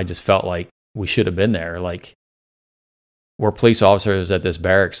 I just felt like we should have been there. Like, we're police officers at this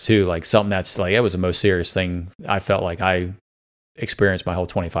barracks too. Like something that's like, it was the most serious thing I felt like I experienced my whole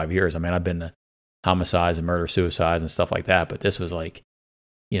 25 years. I mean, I've been to homicides and murder, suicides and stuff like that, but this was like,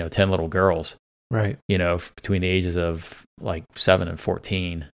 10 little girls, right. Between the ages of like 7 and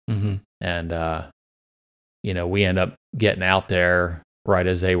 14. Mm-hmm. And, we end up getting out there right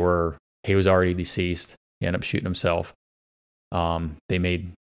as he was already deceased. He ended up shooting himself.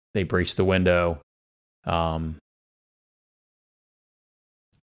 They breached the window,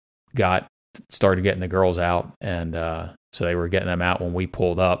 started getting the girls out. And, so they were getting them out when we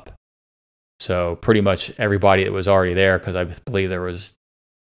pulled up. So pretty much everybody that was already there, because I believe there was,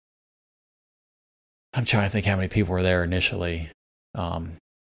 I'm trying to think how many people were there initially. I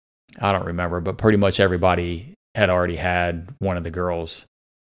don't remember, but pretty much everybody had already had one of the girls.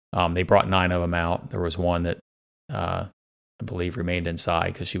 They brought 9 of them out. There was one that I believe remained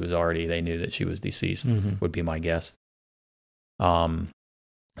inside because they knew that she was deceased, would be my guess.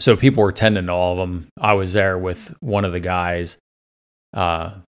 So people were tending to all of them. I was there with one of the guys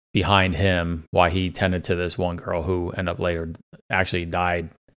behind him while he tended to this one girl who ended up later actually died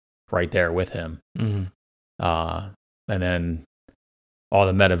right there with him. Mm-hmm. And then all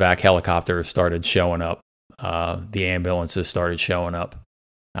the medevac helicopters started showing up. The ambulances started showing up.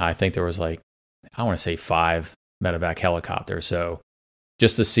 I think there was I want to say 5 medevac helicopters. So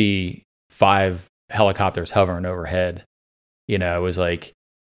just to see 5 helicopters hovering overhead, it was like,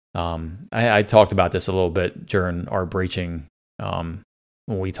 I talked about this a little bit during our breaching,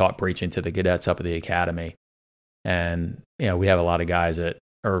 when we taught breaching to the cadets up at the academy. And, we have a lot of guys that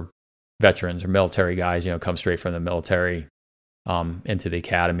are veterans or military guys, come straight from the military into the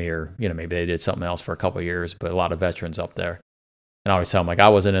academy, or, maybe they did something else for a couple of years, but a lot of veterans up there. And I always tell them, I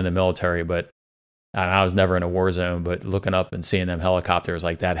wasn't in the military, and I was never in a war zone, but looking up and seeing them helicopters,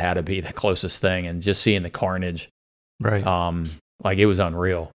 like that had to be the closest thing. And just seeing the carnage, right. It was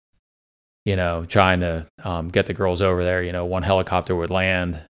unreal. Trying to get the girls over there. One helicopter would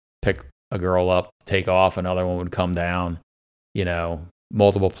land, pick a girl up, take off, another one would come down.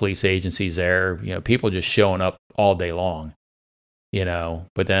 Multiple police agencies there. People just showing up all day long.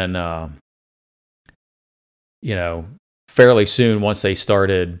 But then, fairly soon, once they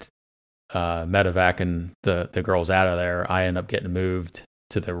started medevacing the girls out of there, I ended up getting moved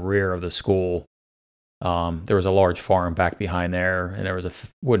to the rear of the school. There was a large farm back behind there, and there was a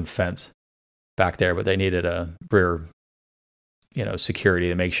wooden fence back there, but they needed a rear, security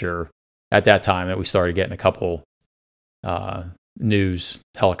to make sure at that time that we started getting a couple news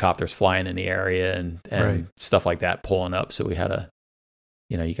helicopters flying in the area and right. stuff like that pulling up. So we had to,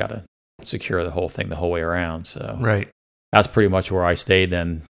 you got to secure the whole thing the whole way around. So right. That's pretty much where I stayed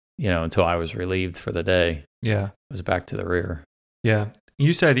then, until I was relieved for the day. Yeah. It was back to the rear. Yeah.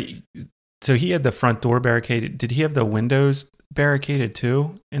 You said, so he had the front door barricaded. Did he have the windows barricaded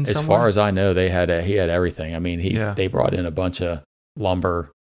too? As far as I know, he had everything. I mean, they brought in a bunch of lumber,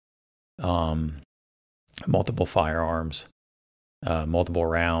 multiple firearms, multiple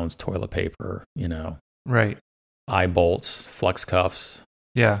rounds, toilet paper, right. eye bolts, flex cuffs.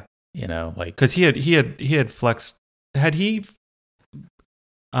 Yeah. Because he had flexed. Had he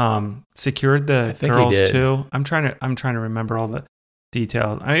secured the girls too? I'm trying to remember all the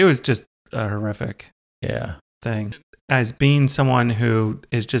details. I mean, it was just a horrific thing. As being someone who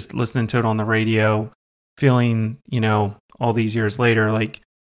is just listening to it on the radio, feeling, all these years later, like,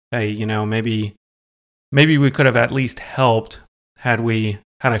 hey, maybe we could have at least helped had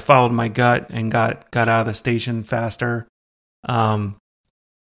I followed my gut and got out of the station faster.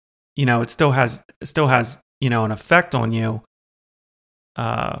 It still has an effect on you.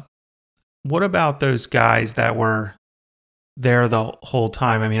 What about those guys that were there the whole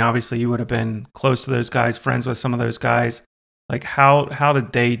time? I mean, obviously you would have been close to those guys, friends with some of those guys. Like how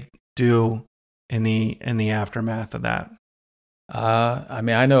did they do in the aftermath of that? I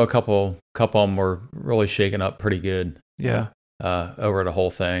mean, I know a couple of them were really shaken up pretty good. Yeah. Over the whole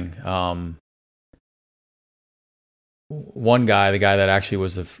thing. One guy, the guy that actually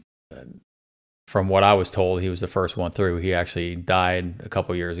was from what I was told, he was the first one through. He actually died a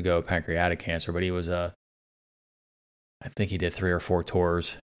couple years ago of pancreatic cancer, but he was I think he did 3 or 4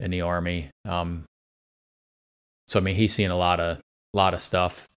 tours in the Army. So I mean, he's seen a lot of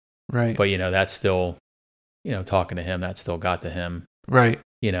stuff, Right. but that's still, talking to him, that still got to him. Right.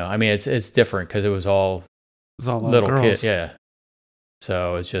 I mean, it's different because it was all little girls. kids. Yeah.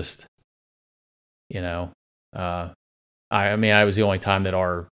 So it's just, I mean, I was the only time that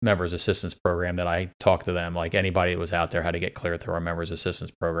our members assistance program that I talked to them, like anybody that was out there had to get cleared through our members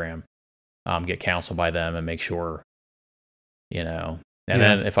assistance program, get counseled by them and make sure, and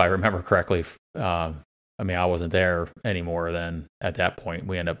then if I remember correctly, I mean, I wasn't there anymore then at that point.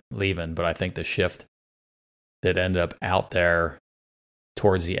 We ended up leaving, but I think the shift that ended up out there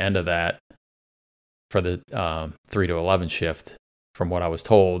towards the end of that for the 3 to 11 shift, from what I was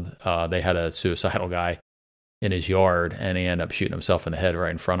told, they had a suicidal guy in his yard, and he ended up shooting himself in the head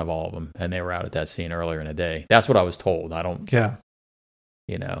right in front of all of them. And they were out at that scene earlier in the day. That's what I was told. I don't,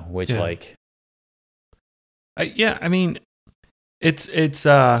 which like, I mean, it's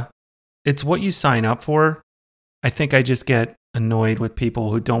what you sign up for. I think I just get annoyed with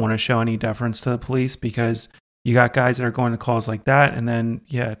people who don't want to show any deference to the police, because you got guys that are going to calls like that, and then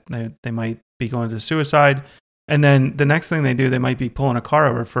they might be going to suicide, and then the next thing they do, they might be pulling a car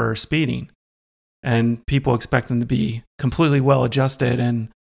over for speeding, and people expect them to be completely well adjusted and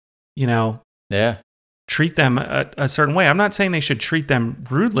treat them a certain way. I'm not saying they should treat them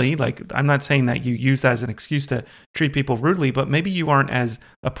rudely. Like, I'm not saying that you use that as an excuse to treat people rudely, but maybe you aren't as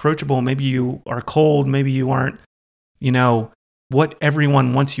approachable. Maybe you are cold. Maybe you aren't, what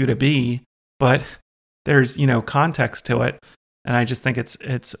everyone wants you to be, but there's, context to it. And I just think it's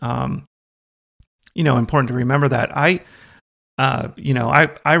important to remember that. I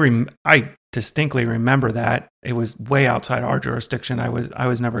distinctly remember that it was way outside our jurisdiction. I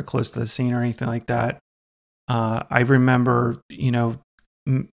was never close to the scene or anything like that. I remember,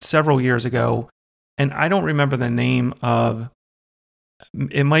 several years ago, and I don't remember the name of,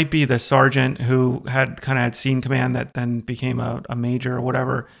 it might be the sergeant who had scene command that then became a major or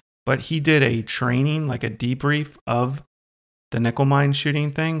whatever, but he did a training, like a debrief of the nickel mine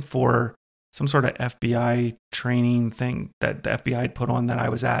shooting thing for some sort of FBI training thing that the FBI had put on that I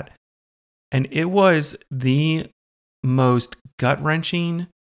was at. And it was the most gut-wrenching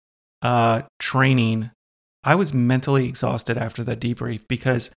training. I was mentally exhausted after the debrief,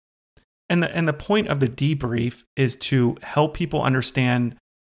 because and the point of the debrief is to help people understand,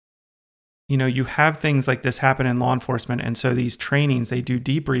 you have things like this happen in law enforcement, and so these trainings, they do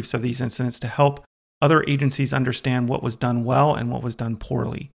debriefs of these incidents to help other agencies understand what was done well and what was done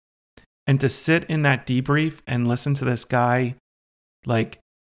poorly. And to sit in that debrief and listen to this guy, like,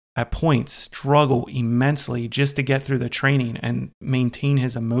 at points struggle immensely just to get through the training and maintain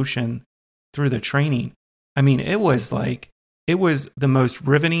his emotion through the training. I mean, it was the most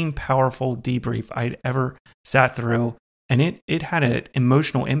riveting, powerful debrief I'd ever sat through. And it had an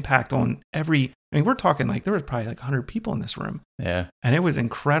emotional impact on we're talking like there was probably like 100 people in this room. Yeah. And it was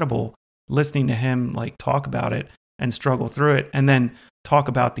incredible listening to him like talk about it and struggle through it. And then talk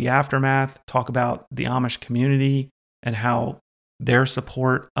about the aftermath, talk about the Amish community and how their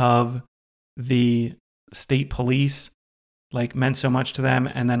support of the state police like meant so much to them.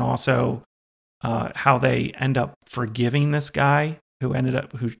 And then also how they end up forgiving this guy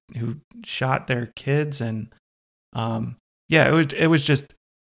who shot their kids. And it was just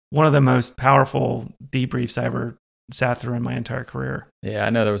one of the most powerful debriefs I ever sat through in my entire career. Yeah,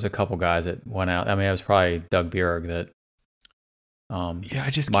 I know there was a couple guys that went out. I mean, it was probably Doug Bjerg that I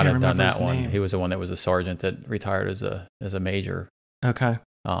just might can't have done remember that his one. name. He was the one that was a sergeant that retired as a major. Okay.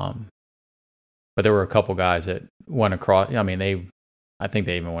 But there were a couple guys that went across. I mean, I think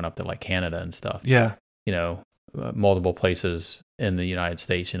they even went up to like Canada and stuff. Yeah. Multiple places in the United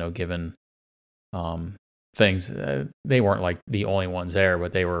States, given things. They weren't like the only ones there,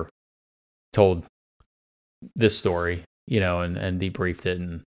 but they were told this story, and debriefed it.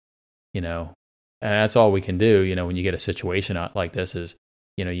 And, and that's all we can do, when you get a situation like this is,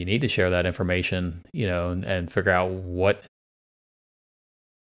 you need to share that information, and figure out what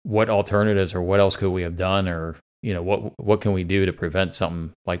alternatives or what else could we have done, or, what can we do to prevent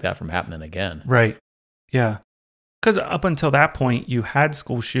something like that from happening again? Right. Yeah. Because up until that point, you had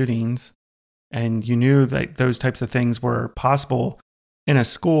school shootings and you knew that those types of things were possible in a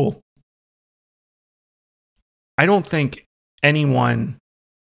school. I don't think anyone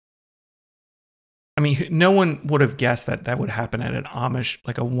I mean, no one would have guessed that would happen at an Amish,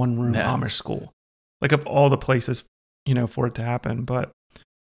 like a one-room No. Amish school. Like of all the places, for it to happen, but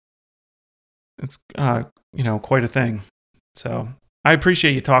it's, quite a thing. So I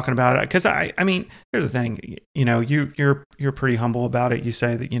appreciate you talking about it because I mean, here's the thing, you're pretty humble about it. You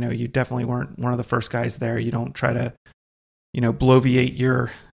say that, you definitely weren't one of the first guys there. You don't try to, bloviate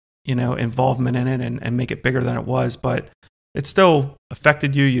your, involvement in it and make it bigger than it was, but it still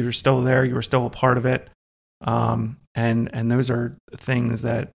affected you. You were still there. You were still a part of it. And those are things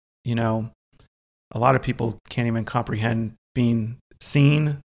that, a lot of people can't even comprehend, being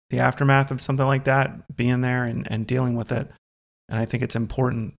seen, the aftermath of something like that, being there and dealing with it. And I think it's an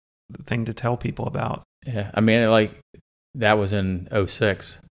important thing to tell people about. Yeah. I mean, that was in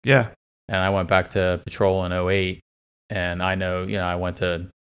 06. Yeah. And I went back to patrol in 08. And I know, I went to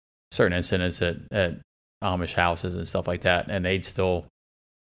certain incidents at Amish houses and stuff like that. And they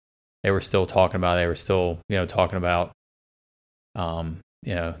were still talking about, talking about,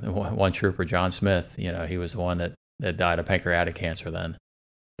 one trooper, John Smith, he was the one that died of pancreatic cancer then.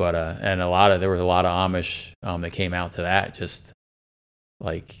 But, and there was a lot of Amish that came out to that, just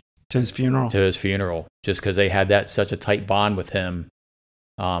like to his funeral, just because they had such a tight bond with him.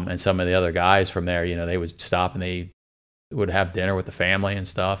 And some of the other guys from there, they would stop and they would have dinner with the family and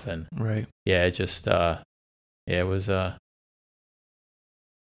stuff. And right. Yeah, it just, it was, it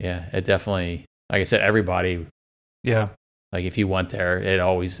definitely, like I said, everybody, yeah. Like if you went there, it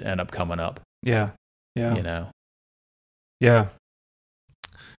always end up coming up. Yeah. Yeah. Yeah.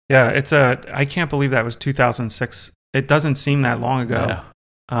 Yeah. I can't believe that was 2006. It doesn't seem that long ago.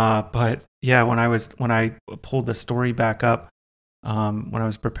 Yeah. But yeah, when I pulled the story back up, when I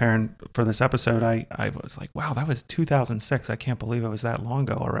was preparing for this episode, I was like, wow, that was 2006. I can't believe it was that long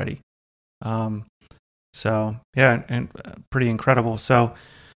ago already. So yeah, and pretty incredible. So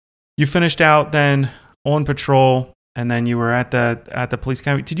you finished out then on patrol, and then you were at the police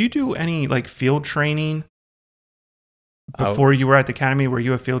academy. Did you do any like field training before you were at the academy? Were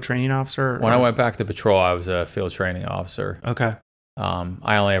you a field training officer? When I went back to patrol, I was a field training officer. Okay.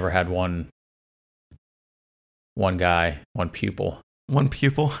 I only ever had one pupil. One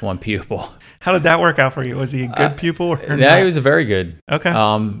pupil? One pupil. How did that work out for you? Was he a good pupil or not? Yeah, he was a very good. Okay.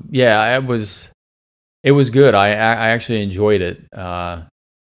 Yeah, it was good. I actually enjoyed it.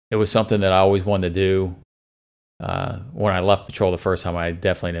 It was something that I always wanted to do. When I left patrol the first time, I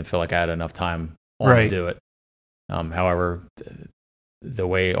definitely didn't feel like I had enough time to do it. However, the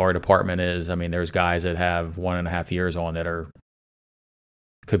way our department is, I mean, there's guys that have 1.5 years on that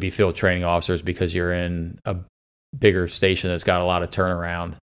could be field training officers because you're in a bigger station that's got a lot of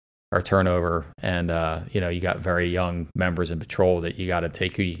turnaround or turnover. And, you got very young members in patrol that you got to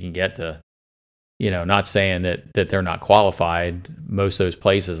take who you can get to, not saying that they're not qualified. Most of those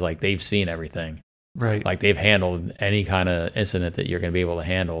places, like they've seen everything. Right. Like they've handled any kind of incident that you're going to be able to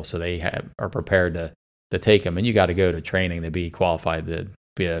handle. So they are prepared to take them. And you got to go to training to be qualified to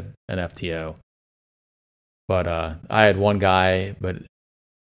be an FTO. But I had one guy, but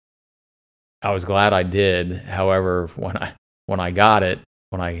I was glad I did. However, when I got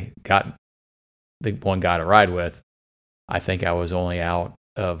the one guy to ride with, I think I was only out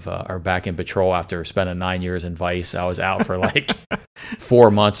of or back in patrol after spending 9 years in Vice. I was out for like 4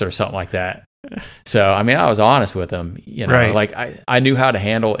 months or something like that. So, I mean, I was honest with him, Right. Like I knew how to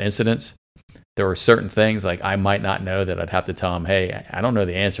handle incidents. There were certain things like I might not know that I'd have to tell him, hey, I don't know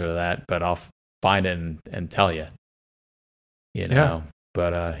the answer to that, but I'll find it and tell you, Yeah.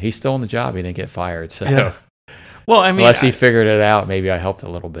 But he's still on the job. He didn't get fired. So, Yeah. Well, I mean, unless he figured it out, maybe I helped a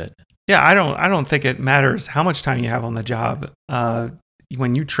little bit. Yeah, I don't think it matters how much time you have on the job.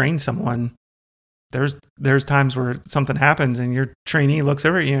 When you train someone, there's times where something happens and your trainee looks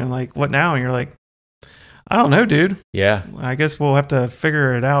over at you and like, what now? And you're like, I don't know, dude. Yeah. I guess we'll have to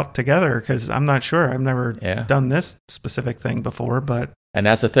figure it out together because I'm not sure. I've never Yeah. done this specific thing before, but And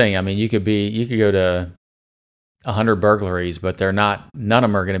that's the thing. I mean, you could go to 100 burglaries, but none of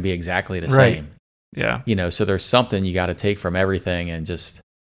them are going to be exactly the Right. same. yeah, So there's something you got to take from everything and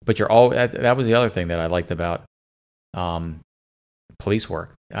but you're that was the other thing that I liked about police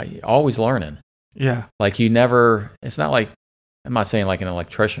work. Always learning. yeah, Like it's not like, I'm not saying like an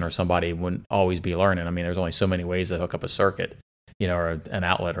electrician or somebody wouldn't always be learning. I mean, there's only so many ways to hook up a circuit, or an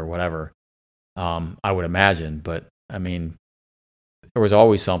outlet or whatever. I would imagine, but I mean, there was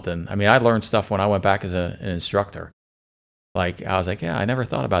always something. I mean, I learned stuff when I went back as an instructor. Like I was like, yeah, I never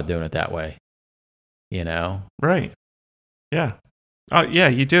thought about doing it that way. right, yeah. Yeah,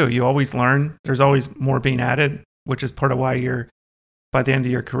 you do. You always learn. There's always more being added, which is part of why by the end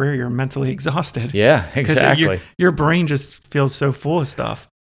of your career, you're mentally exhausted. Yeah, exactly. Your brain just feels so full of stuff.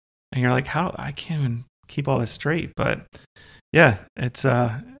 and you're like, how I can't even keep all this straight. But yeah, it's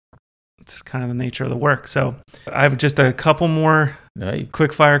kind of the nature of the work. So I have just a couple more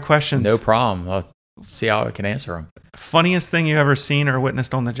quick fire questions. No problem. I'll see how I can answer them. Funniest thing you ever seen or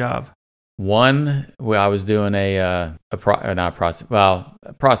witnessed on the job? One, where I was doing a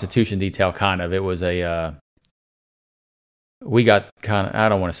prostitution detail, kind of. It was we got kind of, I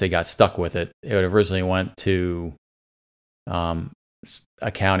don't want to say got stuck with it. It originally went to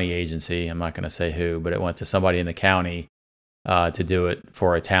a county agency. I'm not going to say who, but it went to somebody in the county to do it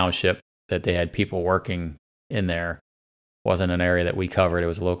for a township that they had people working in there. It wasn't an area that we covered. It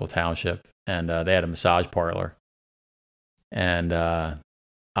was a local township, and they had a massage parlor. And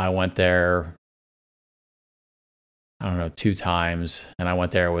I went there, I don't know, 2 times, and I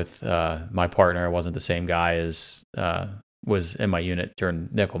went there with my partner. It wasn't the same guy as was in my unit during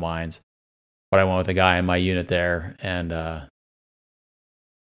nickel mines, but I went with a guy in my unit there, and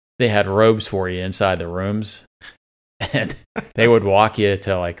they had robes for you inside the rooms, and they would walk you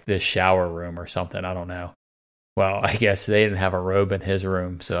to like this shower room or something. I don't know. Well, I guess they didn't have a robe in his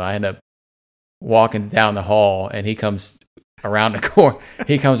room, so I ended up walking down the hall, and he comes around the corner.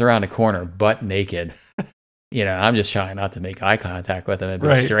 He comes around the corner, butt naked. I'm just trying not to make eye contact with him. It'd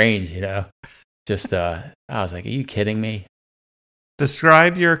be strange, Just, I was like, "Are you kidding me?"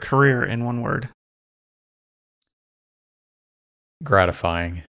 Describe your career in one word.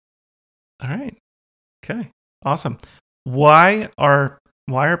 Gratifying. All right. Okay. Awesome. Why are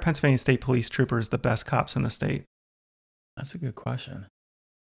Pennsylvania State Police troopers the best cops in the state? That's a good question.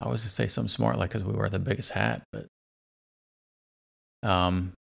 I was going to say something smart, like because we wear the biggest hat, but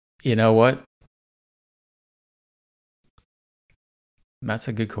you know what? That's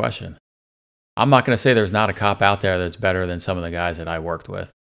a good question. I'm not going to say there's not a cop out there that's better than some of the guys that I worked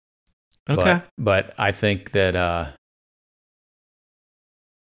with. Okay. But I think that,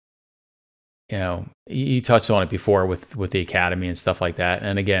 you touched on it before with the academy and stuff like that.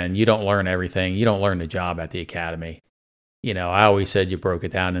 And again, you don't learn everything. You don't learn the job at the academy. I always said you broke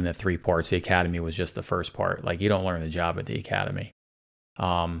it down into 3 parts. The academy was just the first part. Like, you don't learn the job at the academy.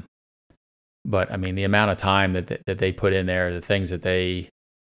 But I mean, the amount of time that they put in there, the things that they,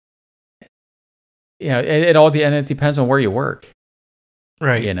 it depends on where you work.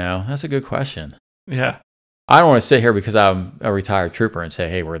 Right. That's a good question. Yeah. I don't want to sit here because I'm a retired trooper and say,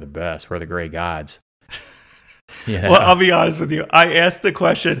 hey, we're the best. We're the gray gods. Well, I'll be honest with you. I asked the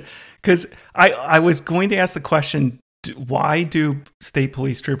question because I was going to ask the question, why do state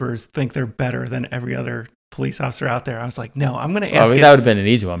police troopers think they're better than every other police officer out there? I was like, no, I'm going to ask that would have been an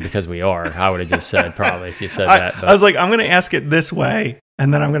easy one because we are. I would have just said probably if you said that. But. I was like, I'm going to ask it this way,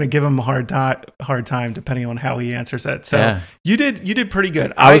 and then I'm going to give him a hard time depending on how he answers it. So yeah. You did pretty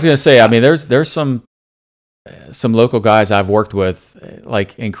good. I was going to say, I mean, there's some local guys I've worked with,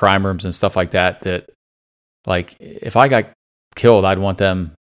 like in crime rooms and stuff like that, like if I got killed, I'd want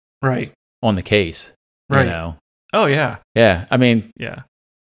them right on the case. Right. Oh yeah. Yeah. I mean. Yeah.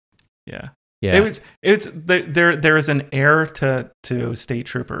 Yeah. Yeah. There is an air to state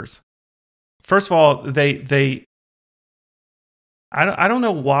troopers. First of all, I don't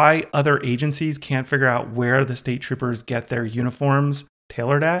know why other agencies can't figure out where the state troopers get their uniforms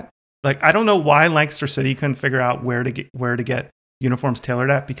tailored at. Like, I don't know why Lancaster City couldn't figure out where to get uniforms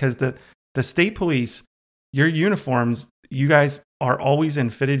tailored at, because the state police, your uniforms, you guys are always in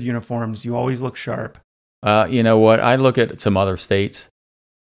fitted uniforms. You always look sharp. You know what? I look at some other states,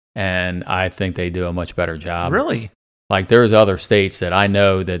 and I think they do a much better job. Really? Like, there's other states that I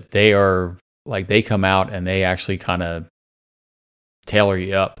know that they are, like, they come out and they actually kind of tailor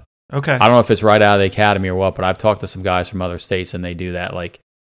you up. Okay. I don't know if it's right out of the academy or what, but I've talked to some guys from other states and they do that. Like,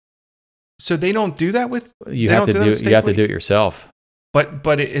 so they don't do that with you have to do it yourself.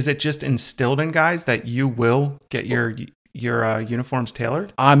 But is it just instilled in guys that you will get your uniforms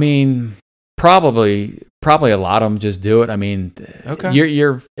tailored? I mean, probably a lot of them just do it. I mean, okay.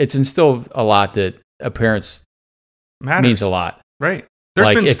 It's instilled a lot that appearance matters. Means a lot. Right. There's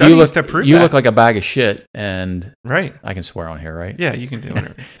like been studies to prove you that. look like a bag of shit, and right. I can swear on here, right? Yeah, you can do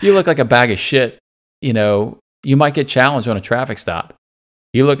whatever. You look like a bag of shit. You might get challenged on a traffic stop.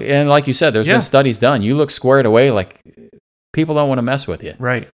 You look, and like you said, there's been studies done. You look squared away, like people don't want to mess with you.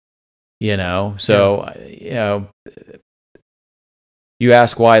 Right. So, you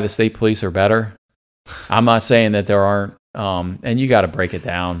ask why the state police are better. I'm not saying that there aren't, and you got to break it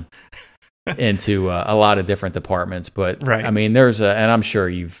down into a lot of different departments. But right. I mean, and I'm sure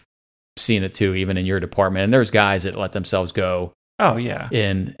you've seen it too, even in your department. And there's guys that let themselves go. Oh yeah.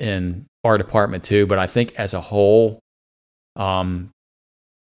 In our department too. But I think as a whole,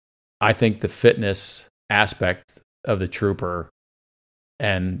 I think the fitness aspect of the trooper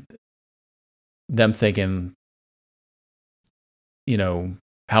and them thinking,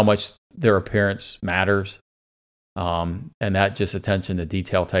 how much their appearance matters. And that just attention to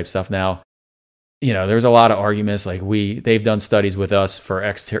detail type stuff. Now, there's a lot of arguments. Like they've done studies with us for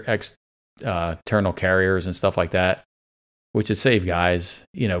external carriers and stuff like that, which would save guys,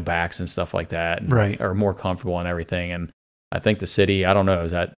 backs and stuff like that, and Right. are more comfortable and everything. And I think the city, I don't know,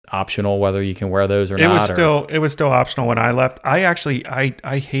 is that optional whether you can wear those or It not? was still optional when I left. I actually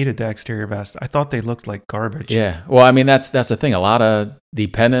I hated the exterior vest. I thought they looked like garbage. Yeah. Well, I mean, that's the thing. A lot of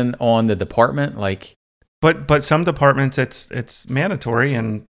dependent on the department, like, But some departments it's mandatory.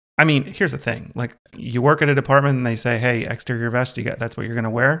 And I mean, here's the thing: like you work at a department and they say, "Hey, exterior vest, that's what you're going to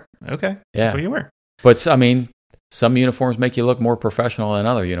wear." Okay, yeah. that's what you wear. But I mean, some uniforms make you look more professional than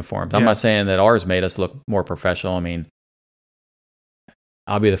other uniforms. I'm Yeah. not saying that ours made us look more professional. I mean,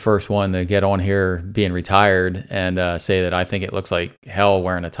 I'll be the first one to get on here being retired and say that I think it looks like hell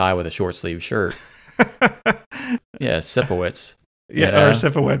wearing a tie with a short sleeve shirt. Yeah, Sipowicz. Yeah, You know? or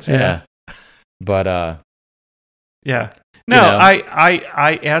Sipowicz. Yeah. But Yeah. No,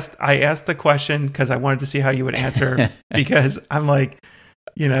 I asked the question because I wanted to see how you would answer because I'm like,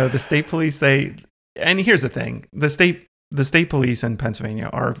 the state police, and here's the thing, the state police in Pennsylvania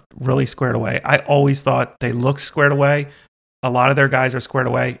are really squared away. I always thought they looked squared away. A lot of their guys are squared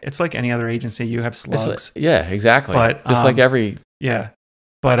away. It's like any other agency. You have slugs. yeah, exactly. But, just like every, Yeah.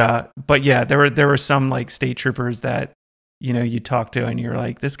 But yeah, there were some like state troopers that, you talk to and you're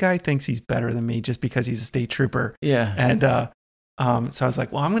like, this guy thinks he's better than me just because he's a state trooper. yeah. And so I was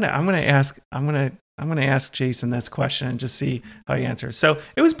like, well, I'm gonna ask Jason this question and just see how he answers. So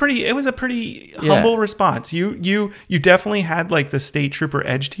it was a pretty humble response. You definitely had like the state trooper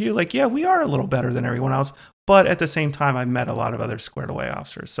edge to you. Like, yeah, we are a little better than everyone else, but at the same time, I met a lot of other squared away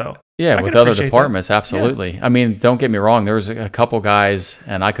officers. So Yeah, I with can other appreciate departments, that. absolutely. I mean, don't get me wrong. There was a couple guys,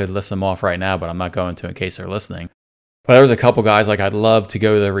 and I could list them off right now, but I'm not going to in case they're listening. But there was a couple guys, like I'd love to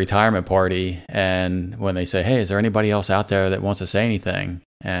go to the retirement party, and when they say, hey, is there anybody else out there that wants to say anything?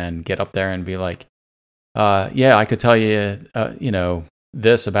 And get up there and be like, yeah, I could tell you,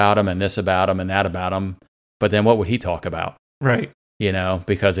 this about him and this about him and that about him. But then what would he talk about? Right.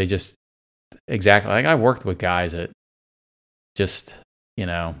 Because they just, exactly, like I worked with guys that just,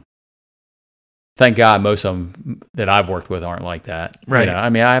 thank God most of them that I've worked with aren't like that. Right.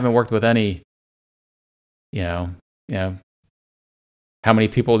 I mean, I haven't worked with any, how many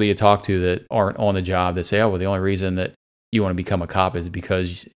people do you talk to that aren't on the job that say, oh, well, the only reason that you want to become a cop is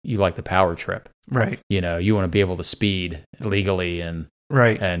because you like the power trip. Right. You want to be able to speed legally and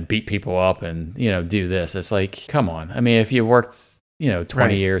Right. and beat people up and, do this. It's like, come on. I mean, if you worked, 20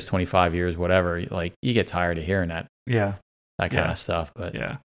 Right. years, 25 years, whatever, like you get tired of hearing that Yeah. kind of stuff. But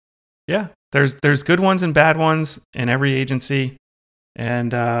Yeah. Yeah. There's good ones and bad ones in every agency.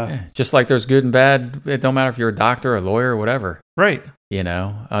 And yeah, just like there's good and bad, it don't matter if you're a doctor, a lawyer, or whatever. right.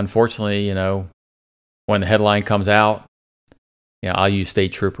 Unfortunately, when the headline comes out, I'll use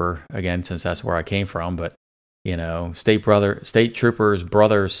state trooper again since that's where I came from. But state trooper's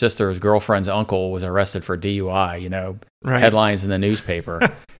brother, sister's girlfriend's uncle was arrested for DUI. Right. Headlines in the newspaper.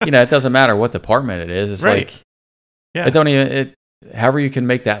 It doesn't matter what department it is. It's Right. like Yeah. however you can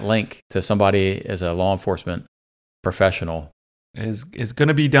make that link to somebody as a law enforcement professional. Is going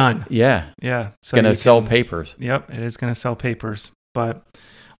to be done. Yeah, Yeah. it's going to sell papers. Yep. It is going to sell papers. But,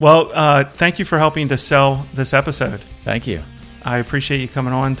 well, thank you for helping to sell this episode. Thank you. I appreciate you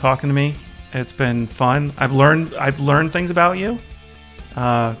coming on, talking to me. It's been fun. I've learned things about you.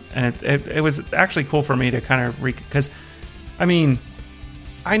 And it was actually cool for me to kind of because, I mean,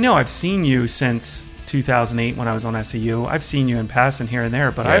 I know I've seen you since 2008 when I was on SEU. I've seen you in passing here and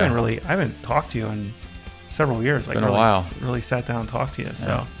there, but Yeah. I haven't talked to you in several years. Been a while. Really sat down and talked to you. So,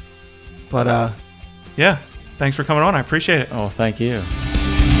 Yeah. but yeah, thanks for coming on. I appreciate it. Oh, thank you.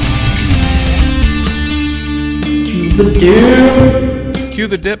 Cue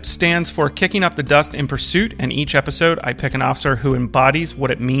the Dip stands for Kicking Up the Dust in Pursuit, and each episode I pick an officer who embodies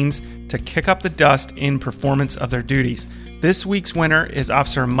what it means to kick up the dust in performance of their duties. This week's winner is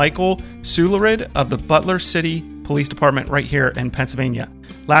Officer Michael Sulerid of the Butler City Police Department right here in Pennsylvania.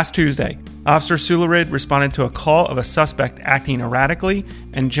 Last Tuesday, Officer Sulerid responded to a call of a suspect acting erratically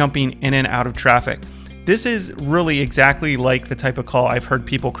and jumping in and out of traffic. This is really exactly like the type of call I've heard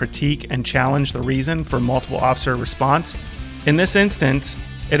people critique and challenge the reason for multiple officer response. In this instance,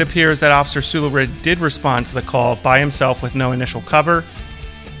 it appears that Officer Sulerid did respond to the call by himself with no initial cover,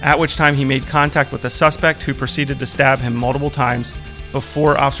 at which time he made contact with the suspect who proceeded to stab him multiple times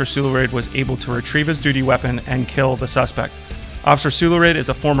before Officer Sulerid was able to retrieve his duty weapon and kill the suspect. Officer Sulerid is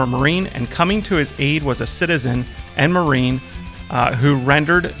a former Marine, and coming to his aid was a citizen and Marine, who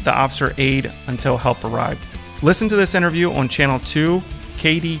rendered the officer aid until help arrived. Listen to this interview on Channel 2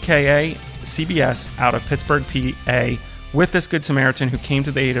 KDKA CBS out of Pittsburgh, PA, with this Good Samaritan who came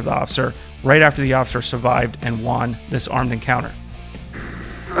to the aid of the officer right after the officer survived and won this armed encounter.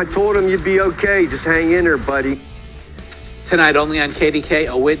 I told him you'd be okay. Just hang in there, buddy. Tonight, only on KDK,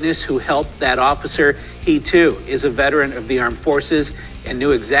 a witness who helped that officer. He, too, is a veteran of the armed forces and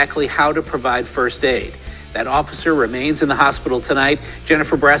knew exactly how to provide first aid. That officer remains in the hospital tonight.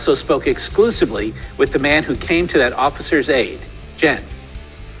 Jennifer Barrasso spoke exclusively with the man who came to that officer's aid. Jen.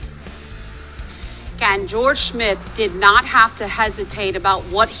 And George Schmidt did not have to hesitate about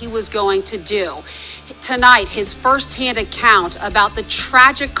what he was going to do. Tonight, his firsthand account about the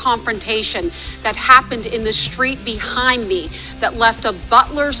tragic confrontation that happened in the street behind me that left a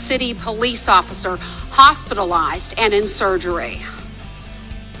Butler City police officer hospitalized and in surgery.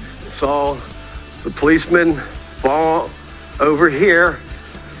 Saw the policeman fall over here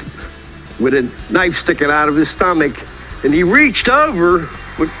with a knife sticking out of his stomach, and he reached over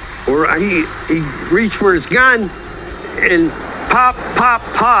he reached for his gun and pop, pop,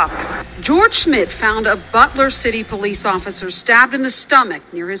 pop. George Schmidt found a Butler City police officer stabbed in the stomach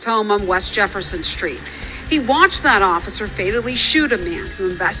near his home on West Jefferson Street. He watched that officer fatally shoot a man who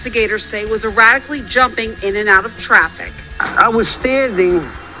investigators say was erratically jumping in and out of traffic. I was standing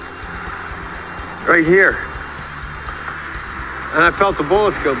right here, and I felt the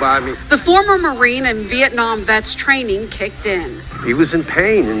bullets go by me. The former Marine and Vietnam vet's training kicked in. He was in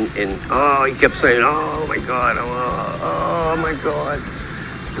pain, and he kept saying, oh my God, oh my God.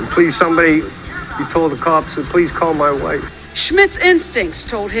 And please, somebody, he told the cops, please call my wife. Schmidt's instincts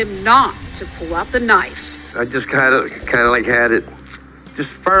told him not to pull out the knife. I just kind of like had it just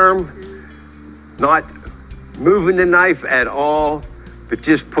firm, not moving the knife at all, but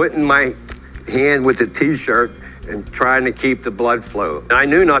just putting my hand with the T-shirt and trying to keep the blood flow. And I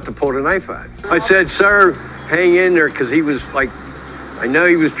knew not to pull the knife out. I said, sir, hang in there, because he was like, I know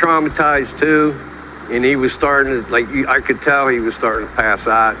he was traumatized too, and he was starting to, I could tell he was starting to pass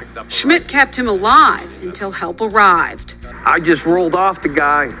out. Schmidt kept him alive until help arrived. I just rolled off the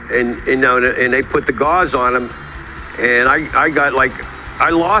guy, and they put the gauze on him, and I got I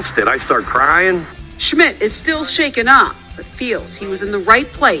lost it. I started crying. Schmidt is still shaken up, but feels he was in the right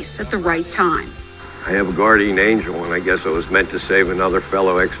place at the right time. I have a guardian angel, and I guess I was meant to save another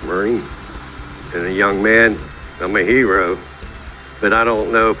fellow ex-Marine. And a young man, I'm a hero, but I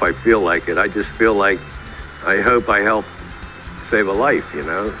don't know if I feel like it. I just feel like I hope I help save a life,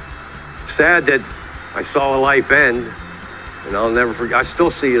 It's sad that I saw a life end, and I'll never forget. I still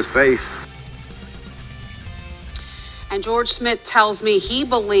see his face. And George Schmidt tells me he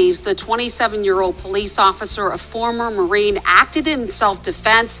believes the 27-year-old police officer, a former Marine, acted in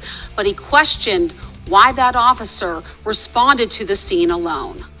self-defense, but he questioned why that officer responded to the scene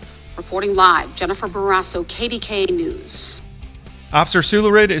alone. Reporting live, Jennifer Barrasso, KDKA News. Officer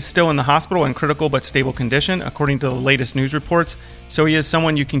Sulurid is still in the hospital in critical but stable condition, according to the latest news reports, so he is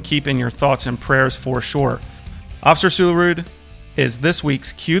someone you can keep in your thoughts and prayers for sure. Officer Sulurid is this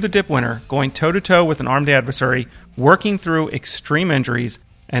week's Cue the Dip winner, going toe-to-toe with an armed adversary, working through extreme injuries,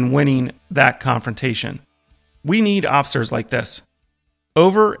 and winning that confrontation. We need officers like this.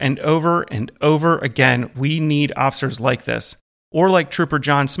 Over and over and over again, we need officers like this. Or like Trooper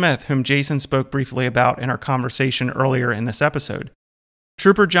John Smith, whom Jason spoke briefly about in our conversation earlier in this episode.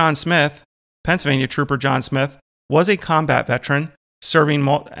 Trooper John Smith, Pennsylvania Trooper John Smith, was a combat veteran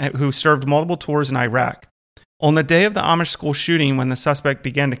who served multiple tours in Iraq. On the day of the Amish school shooting, when the suspect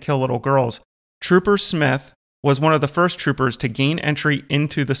began to kill little girls, Trooper Smith was one of the first troopers to gain entry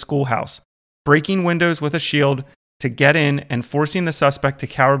into the schoolhouse, breaking windows with a shield to get in and forcing the suspect to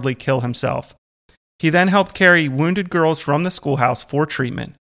cowardly kill himself. He then helped carry wounded girls from the schoolhouse for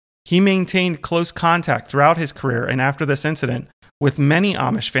treatment. He maintained close contact throughout his career and after this incident with many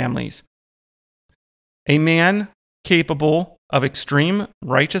Amish families. A man capable of extreme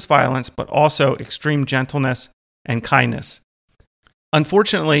righteous violence, but also extreme gentleness and kindness.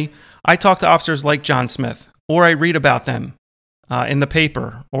 Unfortunately, I talk to officers like John Smith, or I read about them in the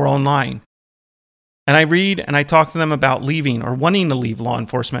paper or online. And I read and I talk to them about leaving or wanting to leave law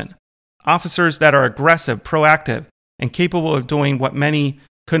enforcement. Officers that are aggressive, proactive, and capable of doing what many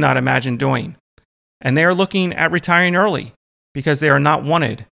could not imagine doing. And they are looking at retiring early because they are not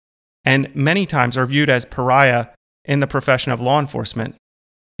wanted, and many times are viewed as pariah in the profession of law enforcement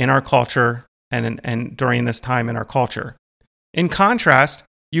in our culture and during this time in our culture. In contrast,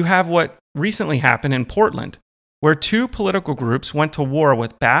 you have what recently happened in Portland, where two political groups went to war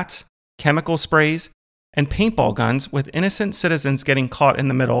with bats, chemical sprays, and paintball guns, with innocent citizens getting caught in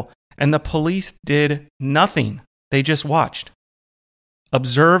the middle, and the police did nothing. They just watched.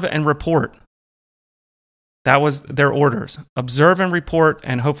 observe and report. That was their orders. Observe and report,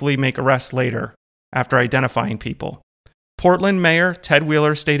 and hopefully make arrests later after identifying people. Portland Mayor Ted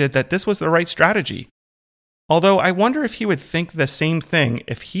Wheeler stated that this was the right strategy. Although I wonder if he would think the same thing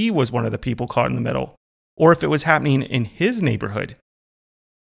if he was one of the people caught in the middle, or if it was happening in his neighborhood.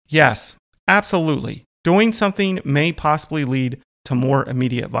 Yes, absolutely. Doing something may possibly lead to more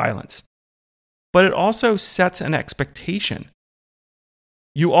immediate violence. But it also sets an expectation.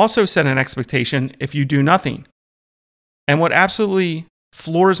 You also set an expectation if you do nothing. And what absolutely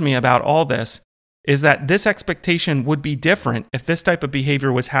floors me about all this is that this expectation would be different if this type of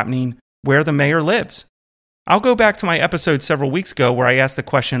behavior was happening where the mayor lives. I'll go back to my episode several weeks ago where I asked the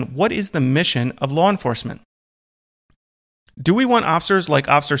question, what is the mission of law enforcement? Do we want officers like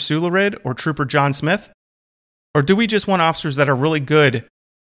Officer Sularid or Trooper John Smith? Or do we just want officers that are really good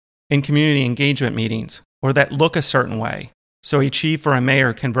in community engagement meetings or that look a certain way so a chief or a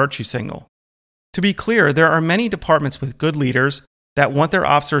mayor can virtue signal? To be clear, there are many departments with good leaders that want their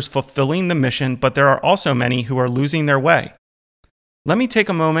officers fulfilling the mission, but there are also many who are losing their way. Let me take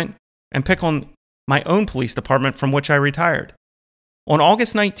a moment and pick on my own police department from which I retired. On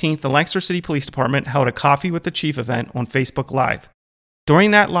August 19th, the Lancaster City Police Department held a Coffee with the Chief event on Facebook Live.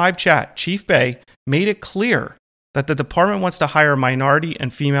 During that live chat, Chief Bay made it clear that the department wants to hire minority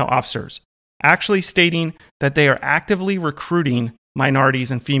and female officers, actually stating that they are actively recruiting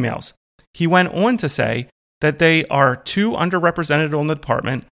minorities and females. He went on to say that they are too underrepresented on the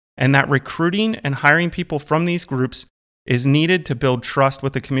department and that recruiting and hiring people from these groups is needed to build trust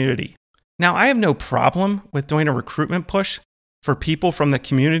with the community. Now, I have no problem with doing a recruitment push for people from the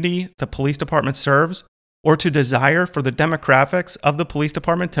community the police department serves, or to desire for the demographics of the police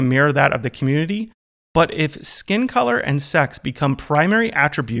department to mirror that of the community. But if skin color and sex become primary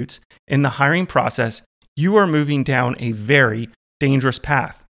attributes in the hiring process, you are moving down a very dangerous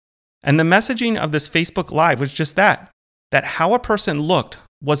path. And the messaging of this Facebook Live was just that how a person looked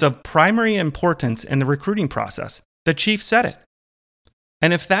was of primary importance in the recruiting process. The chief said it.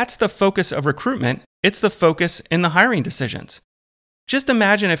 And if that's the focus of recruitment, it's the focus in the hiring decisions. Just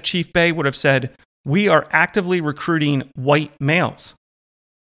imagine if Chief Bay would have said, "We are actively recruiting white males."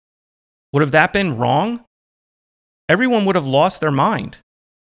 Would have that been wrong? Everyone would have lost their mind.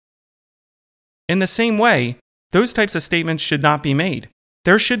 In the same way, those types of statements should not be made.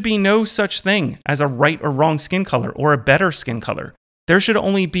 There should be no such thing as a right or wrong skin color or a better skin color. There should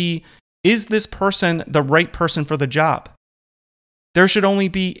only be, is this person the right person for the job? There should only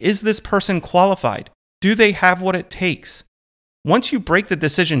be, is this person qualified? Do they have what it takes? Once you break the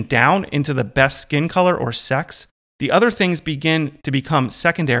decision down into the best skin color or sex, the other things begin to become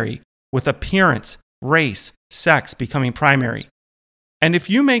secondary, with appearance, race, sex becoming primary. And if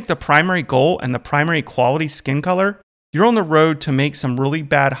you make the primary goal and the primary quality skin color, you're on the road to make some really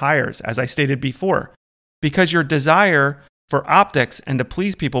bad hires, as I stated before, because your desire for optics and to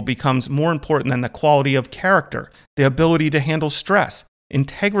please people becomes more important than the quality of character, the ability to handle stress,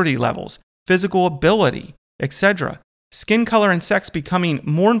 integrity levels, physical ability, etc. Skin color and sex becoming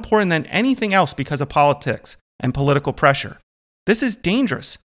more important than anything else because of politics and political pressure. This is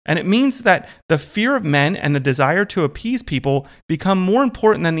dangerous, and it means that the fear of men and the desire to appease people become more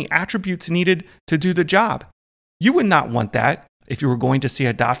important than the attributes needed to do the job. You would not want that if you were going to see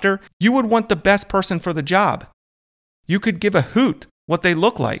a doctor. You would want the best person for the job. You could give a hoot what they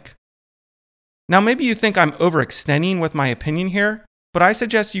look like. Now, maybe you think I'm overextending with my opinion here, but I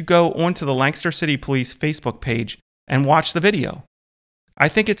suggest you go onto the Lancaster City Police Facebook page and watch the video. I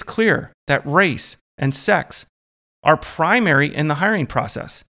think it's clear that race and sex are primary in the hiring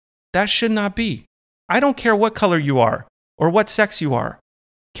process. That should not be. I don't care what color you are or what sex you are.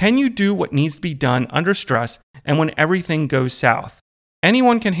 Can you do what needs to be done under stress and when everything goes south?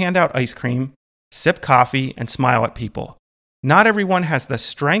 Anyone can hand out ice cream, sip coffee, and smile at people. Not everyone has the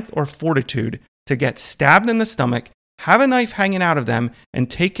strength or fortitude to get stabbed in the stomach, have a knife hanging out of them, and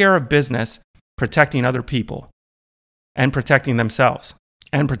take care of business protecting other people and protecting themselves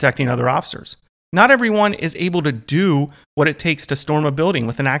and protecting other officers. Not everyone is able to do what it takes to storm a building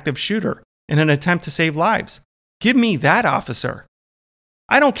with an active shooter in an attempt to save lives. Give me that officer.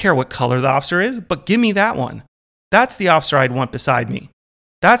 I don't care what color the officer is, but give me that one. That's the officer I'd want beside me.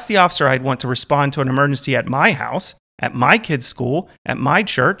 That's the officer I'd want to respond to an emergency at my house, at my kid's school, at my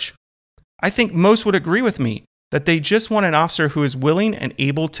church. I think most would agree with me that they just want an officer who is willing and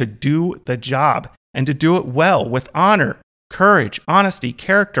able to do the job and to do it well with honor, courage, honesty,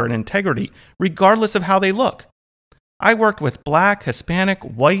 character, and integrity, regardless of how they look. I worked with Black, Hispanic,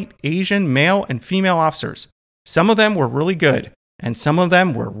 white, Asian, male, and female officers. Some of them were really good, and some of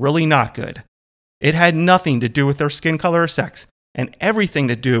them were really not good. It had nothing to do with their skin color or sex. and everything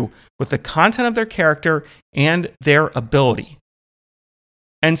to do with the content of their character and their ability.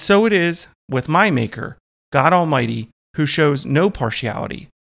 And so it is with my Maker, God Almighty, who shows no partiality,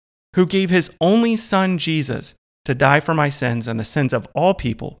 who gave his only Son, Jesus, to die for my sins and the sins of all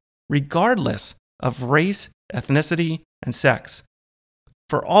people, regardless of race, ethnicity, and sex.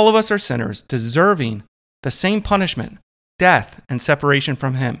 For all of us are sinners, deserving the same punishment, death, and separation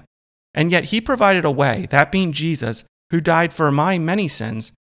from him. And yet he provided a way, that being Jesus, who died for my many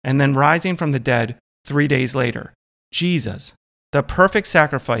sins, and then rising from the dead 3 days later. Jesus, the perfect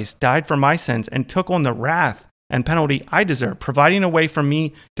sacrifice, died for my sins and took on the wrath and penalty I deserve, providing a way for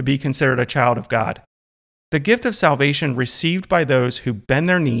me to be considered a child of God. The gift of salvation received by those who bend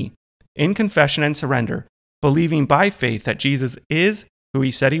their knee in confession and surrender, believing by faith that Jesus is who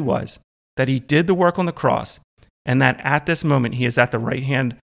he said he was, that he did the work on the cross, and that at this moment he is at the right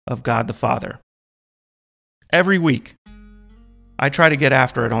hand of God the Father. Every week, I try to get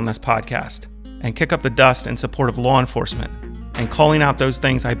after it on this podcast and kick up the dust in support of law enforcement and calling out those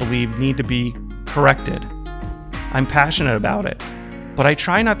things I believe need to be corrected. I'm passionate about it, but I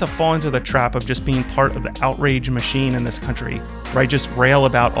try not to fall into the trap of just being part of the outrage machine in this country where I just rail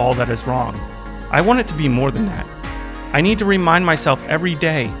about all that is wrong. I want it to be more than that. I need to remind myself every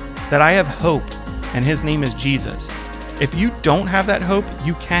day that I have hope, and his name is Jesus. If you don't have that hope,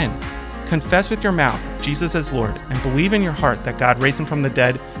 you can. Confess with your mouth Jesus as Lord and believe in your heart that God raised him from the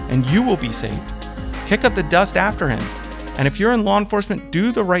dead and you will be saved. Kick up the dust after him. And if you're in law enforcement,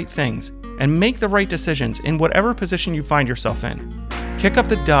 do the right things and make the right decisions in whatever position you find yourself in. Kick up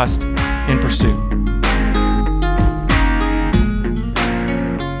the dust in pursuit.